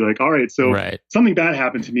detachment and be like, all right, so something bad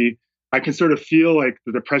happened to me. I can sort of feel like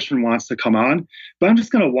the depression wants to come on, but I'm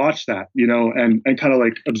just going to watch that, you know, and kind of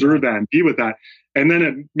like observe that and be with that. And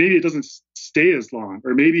then maybe it doesn't stay as long,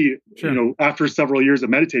 or maybe, you know, after several years of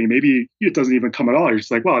meditating, maybe it doesn't even come at all. You're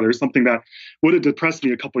just like, wow, there's something that would have depressed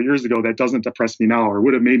me a couple of years ago that doesn't depress me now, or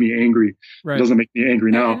would have made me angry. It doesn't make me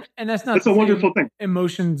angry now. And that's not, a wonderful thing.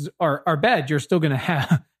 Emotions are bad. You're still going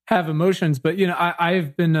to have emotions, but you know,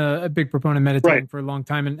 I've been a big proponent of meditating for a long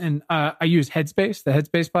time, and I use Headspace, the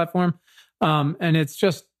Headspace platform. And it's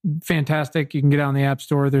just fantastic. You can get it on the App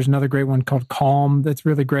Store. There's another great one called Calm that's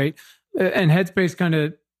really great. And Headspace kind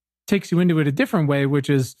of takes you into it a different way, which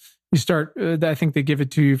is you start, I think they give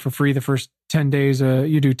it to you for free the first 10 days.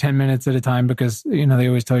 You do 10 minutes at a time, because, you know, they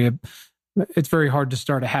always tell you it's very hard to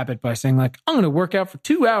start a habit by saying like, I'm going to work out for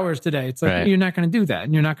 2 hours today. It's like, you're not going to do that,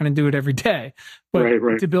 and you're not going to do it every day, but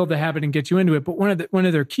to build the habit and get you into it. But one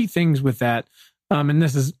of their key things with that, and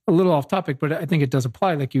this is a little off topic, but I think it does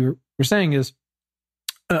apply, like you were saying, is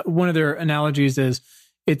one of their analogies is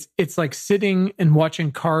it's like sitting and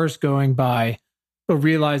watching cars going by, but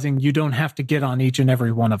realizing you don't have to get on each and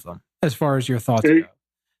every one of them as far as your thoughts go.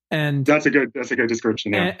 And that's a good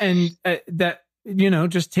description. Yeah. And that, you know,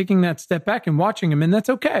 just taking that step back and watching them, and that's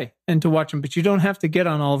okay. And to watch them, but you don't have to get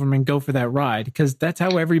on all of them and go for that ride, because that's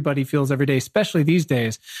how everybody feels every day, especially these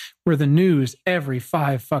days where the news every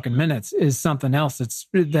 5 fucking minutes is something else.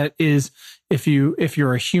 That is, if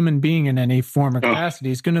you're a human being in any form or capacity,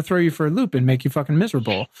 is going to throw you for a loop and make you fucking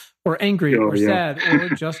miserable or angry or sad or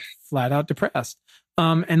just flat out depressed.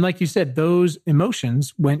 And like you said, those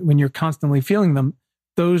emotions, when you're constantly feeling them,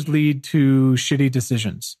 those lead to shitty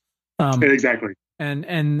decisions. Exactly.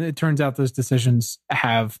 And it turns out those decisions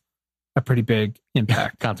have a pretty big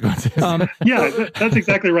impact. Consequences. That's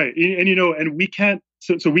exactly right. And, you know, and we can't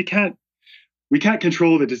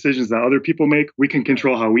control the decisions that other people make. We can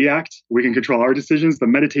control how we act. We can control our decisions. The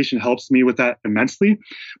meditation helps me with that immensely.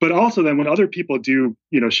 But also then when other people do,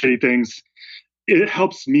 you know, shitty things, it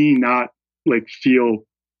helps me not like feel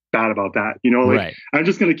bad about that. You know, like I'm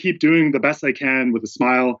just going to keep doing the best I can with a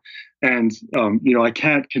smile. And, you know, I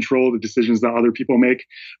can't control the decisions that other people make.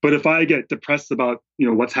 But if I get depressed about, you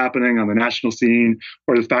know, what's happening on the national scene,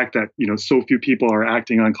 or the fact that, you know, so few people are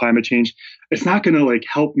acting on climate change, it's not going to like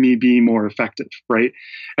help me be more effective. Right.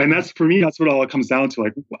 And that's, for me, that's what all it comes down to.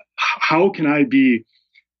 Like, how can I be,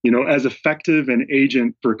 you know, as effective an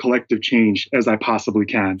agent for collective change as I possibly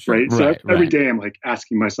can. Right. So every day I'm like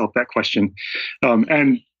asking myself that question.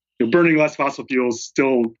 And burning less fossil fuels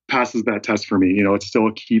still passes that test for me. You know, it's still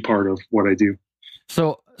a key part of what I do.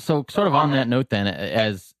 So sort of on that note, then,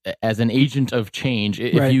 as an agent of change,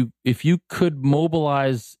 if you could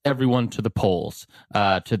mobilize everyone to the polls,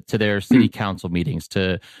 to their city council meetings,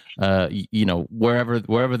 to you know,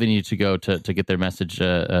 wherever they need to go to get their message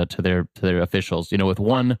to their officials, you know, with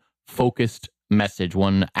one focused message,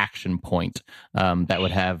 one action point that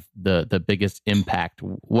would have the biggest impact,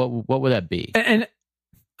 what would that be? And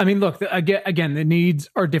I mean, look, again, the needs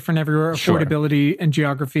are different everywhere. Affordability and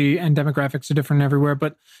geography and demographics are different everywhere.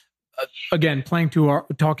 But again, talking to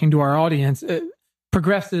our audience,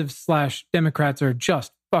 progressives / Democrats are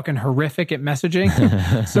just fucking horrific at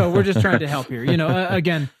messaging. So we're just trying to help here. You know,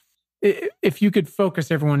 again, if you could focus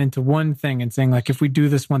everyone into one thing and saying, like, if we do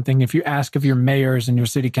this one thing, if you ask of your mayors and your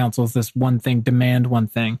city councils this one thing, demand one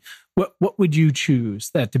thing, what would you choose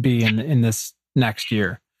that to be in this next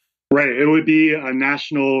year? Right. It would be a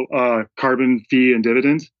national carbon fee and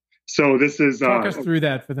dividend. So this is... Talk us through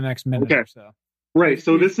that for the next minute or so. Right.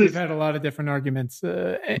 So we've had a lot of different arguments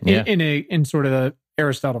in sort of the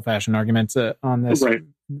Aristotle fashion arguments on this,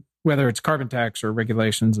 whether it's carbon tax or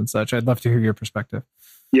regulations and such. I'd love to hear your perspective.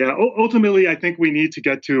 Yeah, ultimately, I think we need to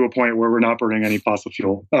get to a point where we're not burning any fossil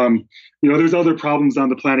fuel. You know, there's other problems on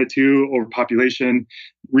the planet too: overpopulation,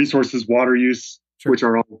 resources, water use. which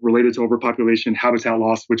are all related to overpopulation, habitat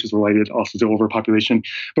loss, which is related also to overpopulation.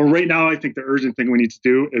 But right now, I think the urgent thing we need to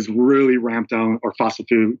do is really ramp down our fossil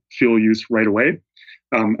fuel use right away,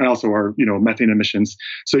 and also our methane emissions.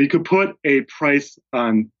 So you could put a price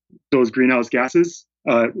on those greenhouse gases.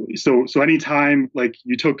 So anytime like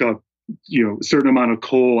you took a certain amount of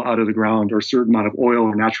coal out of the ground or a certain amount of oil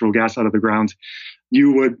or natural gas out of the ground,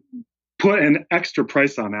 you would put an extra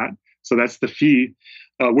price on that. So that's the fee,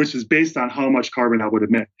 which is based on how much carbon that would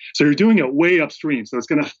emit. So you're doing it way upstream. So it's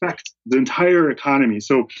going to affect the entire economy.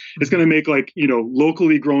 So it's going to make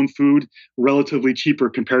locally grown food relatively cheaper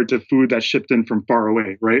compared to food that's shipped in from far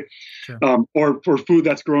away, right? Sure. Or for food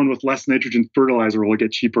that's grown with less nitrogen fertilizer will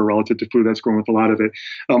get cheaper relative to food that's grown with a lot of it.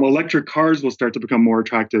 Electric cars will start to become more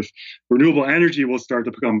attractive. Renewable energy will start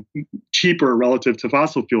to become cheaper relative to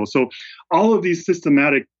fossil fuel. So all of these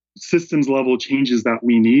systems level changes that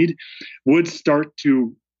we need would start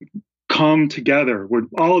to come together.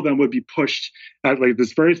 All of them would be pushed at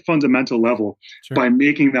this very fundamental level by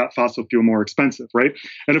making that fossil fuel more expensive, right?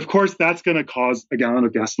 And of course, that's going to cause a gallon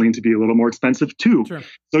of gasoline to be a little more expensive too. Sure.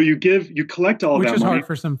 So you collect all that money. Which is hard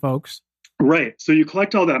for some folks. Right. So you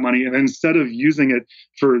collect all that money, and instead of using it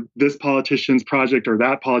for this politician's project or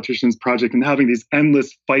that politician's project and having these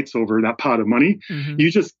endless fights over that pot of money, you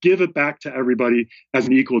just give it back to everybody as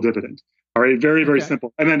an equal dividend. All right. Very, very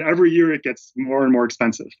simple. And then every year it gets more and more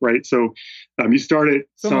expensive. Right. So you start it.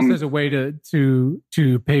 It's almost as a way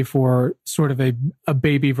to pay for sort of a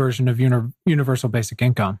baby version of universal basic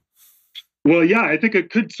income. Well, yeah, I think it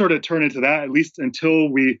could sort of turn into that, at least until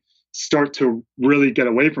we start to really get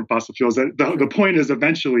away from fossil fuels. The point is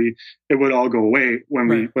eventually it would all go away when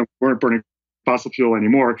we weren't burning fossil fuel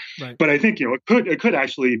anymore. Right. But I think it could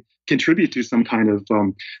actually contribute to some kind of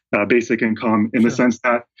basic income in the sense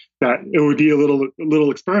that it would be a little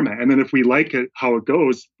experiment. And then if we like it how it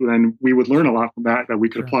goes, then we would learn a lot from that we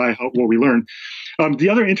could apply what we learn. The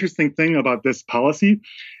other interesting thing about this policy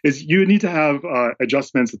is you need to have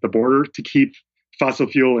adjustments at the border to keep fossil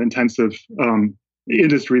fuel intensive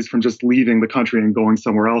industries from just leaving the country and going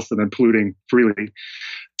somewhere else and then polluting freely.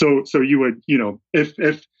 So you would,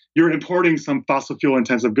 if you're importing some fossil fuel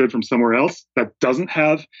intensive good from somewhere else that doesn't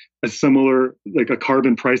have a similar, a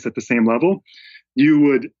carbon price at the same level, you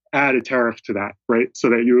would add a tariff to that, right?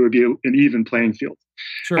 So that you would be an even playing field.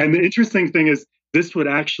 Sure. And the interesting thing is this would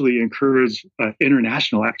actually encourage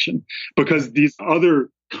international action because these other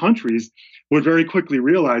countries would very quickly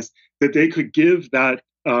realize that they could give that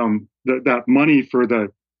that money for the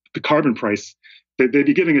carbon price, they'd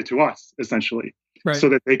be giving it to us essentially, so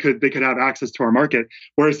that they could have access to our market.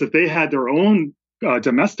 Whereas if they had their own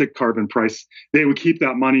domestic carbon price, they would keep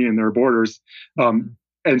that money in their borders, and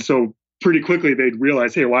so pretty quickly they'd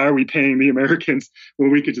realize, hey, why are we paying the Americans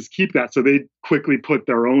when we could just keep that? So they'd quickly put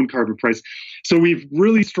their own carbon price. So we've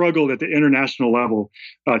really struggled at the international level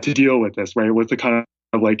to deal with this, right? With the kind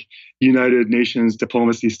of United Nations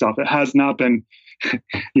diplomacy stuff. It has not been,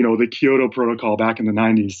 the Kyoto Protocol back in the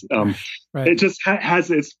 90s. It just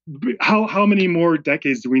has its. How many more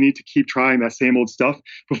decades do we need to keep trying that same old stuff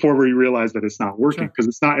before we realize that it's not working? Because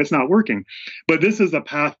it's not working. But this is a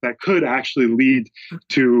path that could actually lead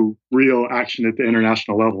to real action at the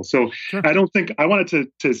international level. So I don't think I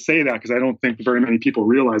wanted to say that because I don't think very many people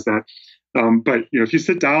realize that. But if you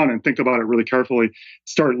sit down and think about it really carefully,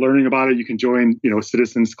 start learning about it, you can join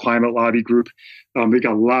Citizens Climate Lobby Group. They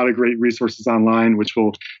got a lot of great resources online, which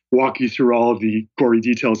will walk you through all of the gory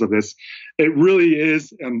details of this. It really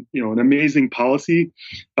is, an amazing policy.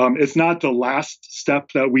 It's not the last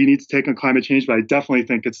step that we need to take on climate change, but I definitely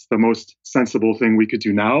think it's the most sensible thing we could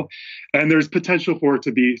do now. And there's potential for it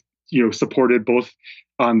to be supported both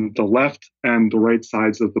on the left and the right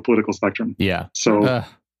sides of the political spectrum. Yeah. So.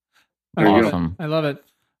 Awesome. I love it.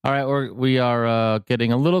 All right, we are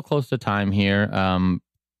getting a little close to time here.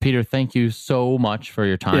 Peter, thank you so much for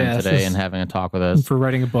your time today and having a talk with us. For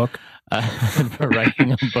writing a book. For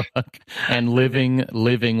writing a book and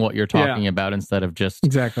living what you're talking about instead of just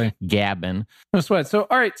gabbing. No sweat. So,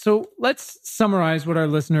 all right. So let's summarize what our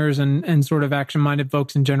listeners and sort of action-minded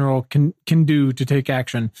folks in general can do to take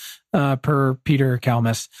action per Peter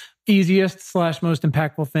Kalmus. Easiest / most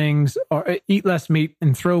impactful things are eat less meat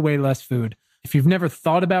and throw away less food. If you've never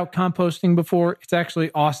thought about composting before, it's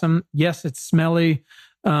actually awesome. Yes, it's smelly,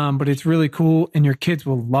 but it's really cool and your kids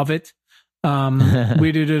will love it.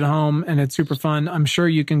 We did it at home and it's super fun. I'm sure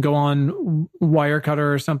you can go on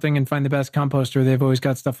Wirecutter or something and find the best composter. They've always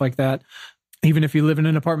got stuff like that. Even if you live in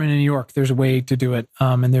an apartment in New York, there's a way to do it.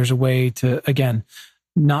 And there's a way to, again,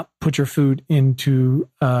 not put your food into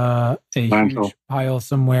a huge pile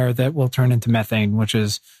somewhere that will turn into methane, which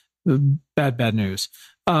is bad news.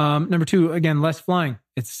 Number two, again, less flying.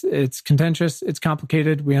 It's contentious. It's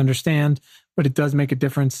complicated. We understand, but it does make a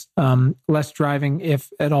difference. Less driving, if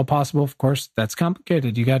at all possible. Of course, that's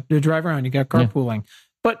complicated. You got to drive around. You got carpooling,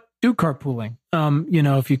 but do carpooling.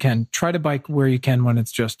 If you can, try to bike where you can when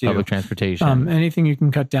it's just you. Public transportation. Anything you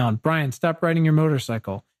can cut down. Brian, stop riding your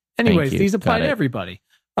motorcycle. Anyways, these apply to everybody.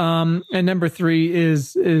 And number three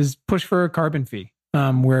is push for a carbon fee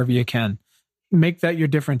wherever you can. Make that your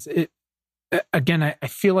difference. Again, I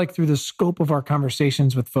feel like through the scope of our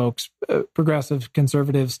conversations with folks, progressive,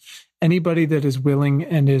 conservatives, anybody that is willing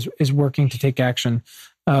and is working to take action,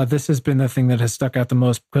 this has been the thing that has stuck out the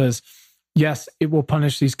most because, yes, it will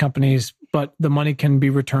punish these companies, but the money can be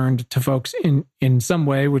returned to folks in some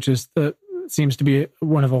way, which seems to be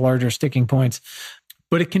one of the larger sticking points.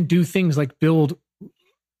 But it can do things like build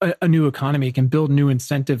a new economy. It can build new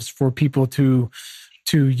incentives for people to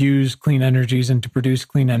use clean energies and to produce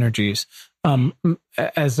clean energies.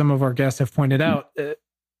 As some of our guests have pointed out,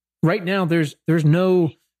 right now there's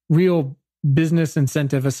no real business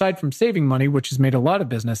incentive aside from saving money, which has made a lot of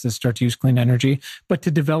businesses start to use clean energy, but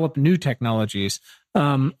to develop new technologies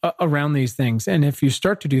around these things. And if you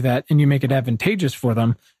start to do that and you make it advantageous for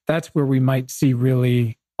them, that's where we might see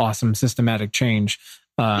really awesome systematic change.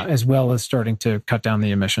 As well as starting to cut down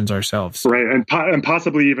the emissions ourselves. Right. And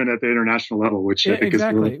possibly even at the international level, which I think is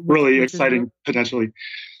really exciting potentially.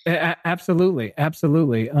 Absolutely.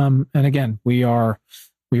 Absolutely. And again, we are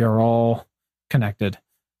all connected.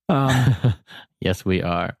 Yes, we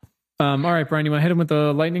are. All right, Brian, you want to hit him with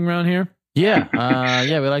the lightning round here? Yeah.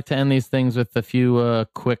 We like to end these things with a few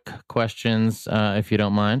quick questions, if you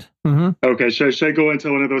don't mind. Mm-hmm. Okay. Should I go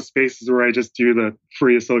into one of those spaces where I just do the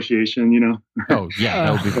free association, Oh, yeah.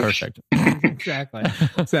 That would be perfect. Exactly.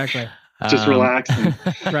 Just relax.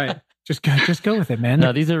 Right. Just go with it, man.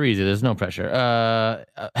 No, these are easy. There's no pressure.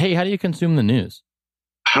 Hey, how do you consume the news?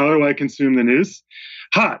 How do I consume the news?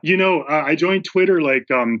 I joined Twitter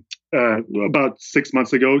about 6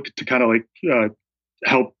 months ago to kind of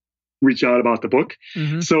help reach out about the book.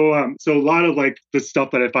 Mm-hmm. So a lot of the stuff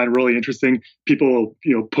that I find really interesting, people,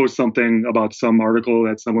 post something about some article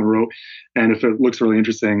that someone wrote. And if it looks really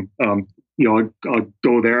interesting, I'll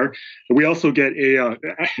go there. We also get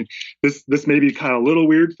this may be kind of a little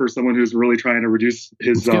weird for someone who's really trying to reduce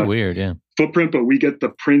his footprint, but we get the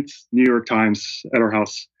print New York Times at our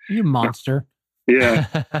house. You monster. Yeah.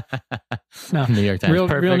 No, New York Times.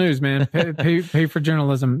 Real news, man. Pay for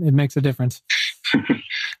journalism. It makes a difference.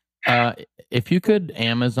 If you could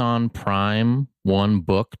Amazon Prime one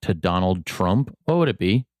book to Donald Trump, what would it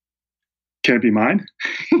be? Can it be mine?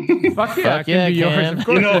 Fuck yeah, it can be yours. Of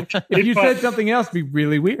course. If you said something else, it'd be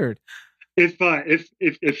really weird.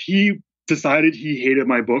 If he decided he hated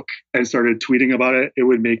my book and started tweeting about it, it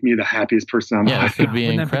would make me the happiest person on earth. Yeah, it would be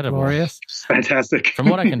incredible. Glorious. Fantastic. From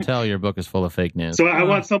what I can tell, your book is full of fake news. So I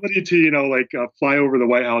want somebody to, fly over the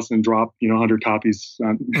White House and drop, 100 copies.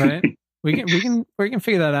 Right. We can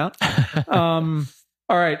figure that out.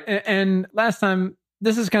 All right. And last time,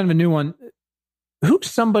 this is kind of a new one.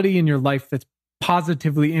 Who's somebody in your life that's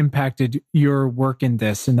positively impacted your work in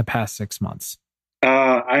the past 6 months?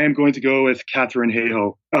 I am going to go with Katharine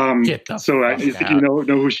Hayhoe. I think you know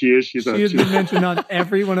who she is. She has been mentioned on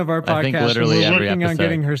every one of our podcasts. I think literally we're every working episode. on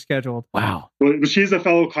getting her scheduled. Wow. Well, she's a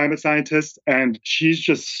fellow climate scientist, and she's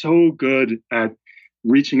just so good at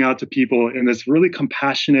reaching out to people in this really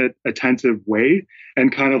compassionate, attentive way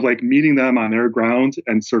and kind of meeting them on their ground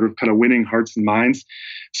and sort of kind of winning hearts and minds.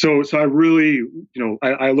 So I really,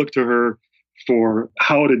 I look to her for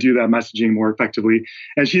how to do that messaging more effectively.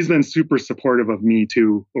 And she's been super supportive of me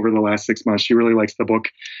too over the last 6 months. She really likes the book.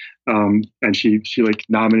 And she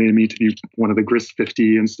nominated me to be one of the Grist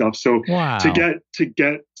 50 and stuff. So wow. to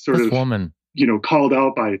get sort this of, woman, called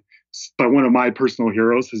out by one of my personal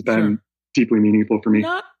heroes has been deeply meaningful for me.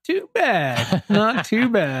 Not too bad. Not too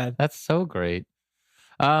bad. That's so great.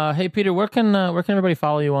 Hey Peter, where can everybody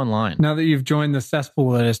follow you online? Now that you've joined the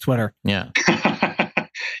cesspool that is Twitter. Yeah.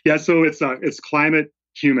 Yeah. So it's Climate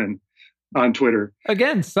Human on Twitter.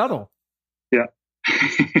 Again, subtle. Yeah.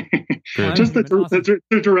 Just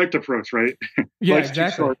the direct approach, right? Yeah,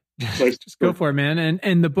 exactly. Just go for it, man.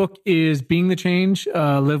 And the book is Being the Change,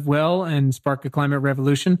 Live Well and Spark a Climate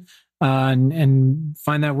Revolution. And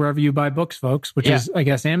find that wherever you buy books, folks, which is, I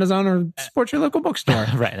guess, Amazon or support your local bookstore.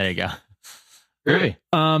 Right, there you go. Really?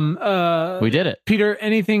 We did it. Peter,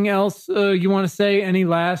 anything else you want to say? Any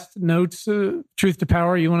last notes, truth to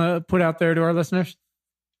power you want to put out there to our listeners?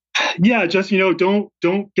 Yeah, just, don't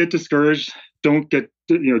get discouraged.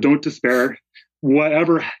 don't despair.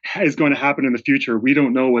 Whatever is going to happen in the future, we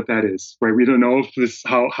don't know what that is, right? We don't know if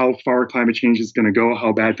how far climate change is going to go,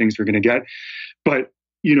 how bad things are going to get. But,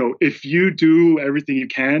 if you do everything you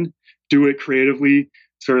can, do it creatively,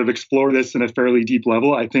 sort of explore this in a fairly deep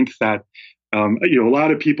level, I think that, a lot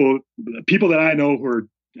of people that I know who are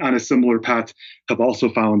on a similar path have also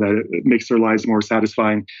found that it makes their lives more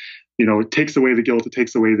satisfying. It takes away the guilt, it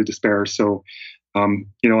takes away the despair. So,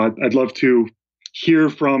 I'd love to hear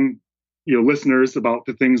from listeners about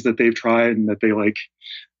the things that they've tried and that they like,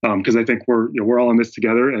 because I think we're all in this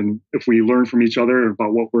together, and if we learn from each other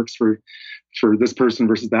about what works for this person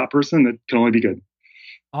versus that person, it can only be good.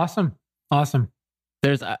 Awesome. I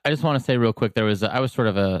just want to say real quick, I was sort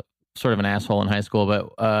of an asshole in high school,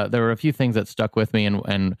 but there were a few things that stuck with me,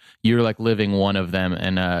 and you're like living one of them.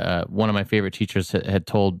 And one of my favorite teachers had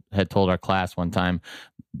told our class one time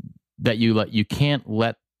that you can't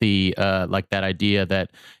let the that idea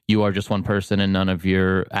that you are just one person and none of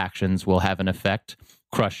your actions will have an effect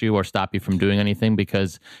crush you or stop you from doing anything,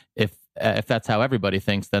 because if that's how everybody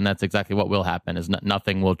thinks, then that's exactly what will happen, is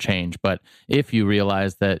nothing will change. But if you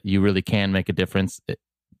realize that you really can make a difference,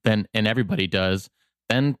 then, and everybody does,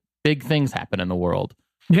 then big things happen in the world.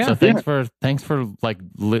 Yeah. So thanks for like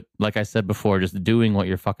I said before, just doing what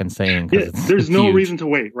you're fucking saying. Yeah, there's no reason to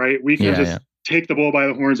wait, right? We can take the bull by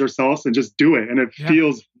the horns ourselves and just do it, and it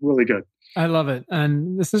feels really good. I love it,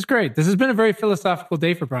 and this is great. This has been a very philosophical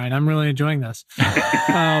day for Brian. I'm really enjoying this.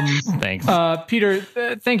 Thanks, Peter.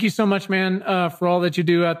 Thank you so much, man, for all that you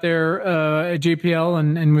do out there at JPL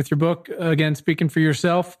and with your book. Again, speaking for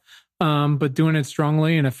yourself, but doing it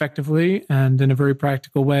strongly and effectively and in a very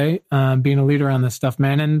practical way. Being a leader on this stuff,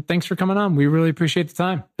 man. And thanks for coming on. We really appreciate the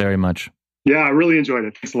time. Very much. Yeah, I really enjoyed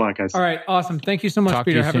it. Thanks a lot, guys. All right, awesome. Thank you so much,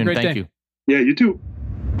 Peter. Have a great day. Thank you. Yeah, you too.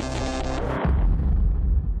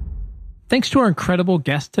 Thanks to our incredible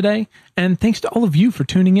guest today, and thanks to all of you for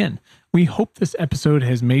tuning in. We hope this episode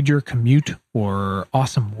has made your commute or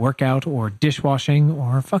awesome workout or dishwashing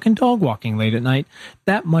or fucking dog walking late at night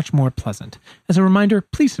that much more pleasant. As a reminder,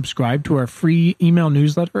 please subscribe to our free email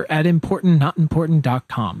newsletter at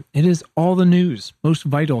importantnotimportant.com. It is all the news most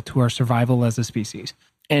vital to our survival as a species.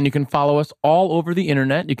 And you can follow us all over the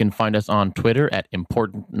internet. You can find us on Twitter at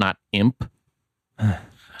importantnotimp.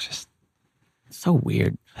 Just so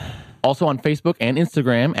weird. Also on Facebook and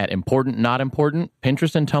Instagram at Important Not Important.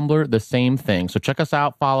 Pinterest and Tumblr, the same thing. So check us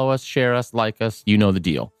out, follow us, share us, like us. You know the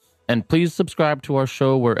deal. And please subscribe to our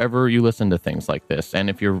show wherever you listen to things like this. And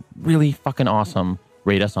if you're really fucking awesome,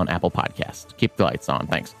 rate us on Apple Podcasts. Keep the lights on.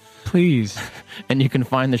 Thanks. Please. And you can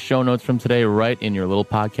find the show notes from today right in your little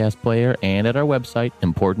podcast player and at our website,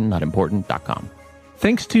 importantnotimportant.com.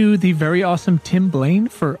 Thanks to the very awesome Tim Blaine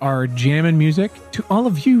for our jammin' music, to all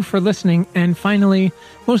of you for listening, and finally,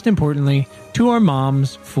 most importantly, to our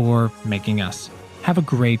moms for making us. Have a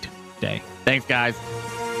great day. Thanks, guys.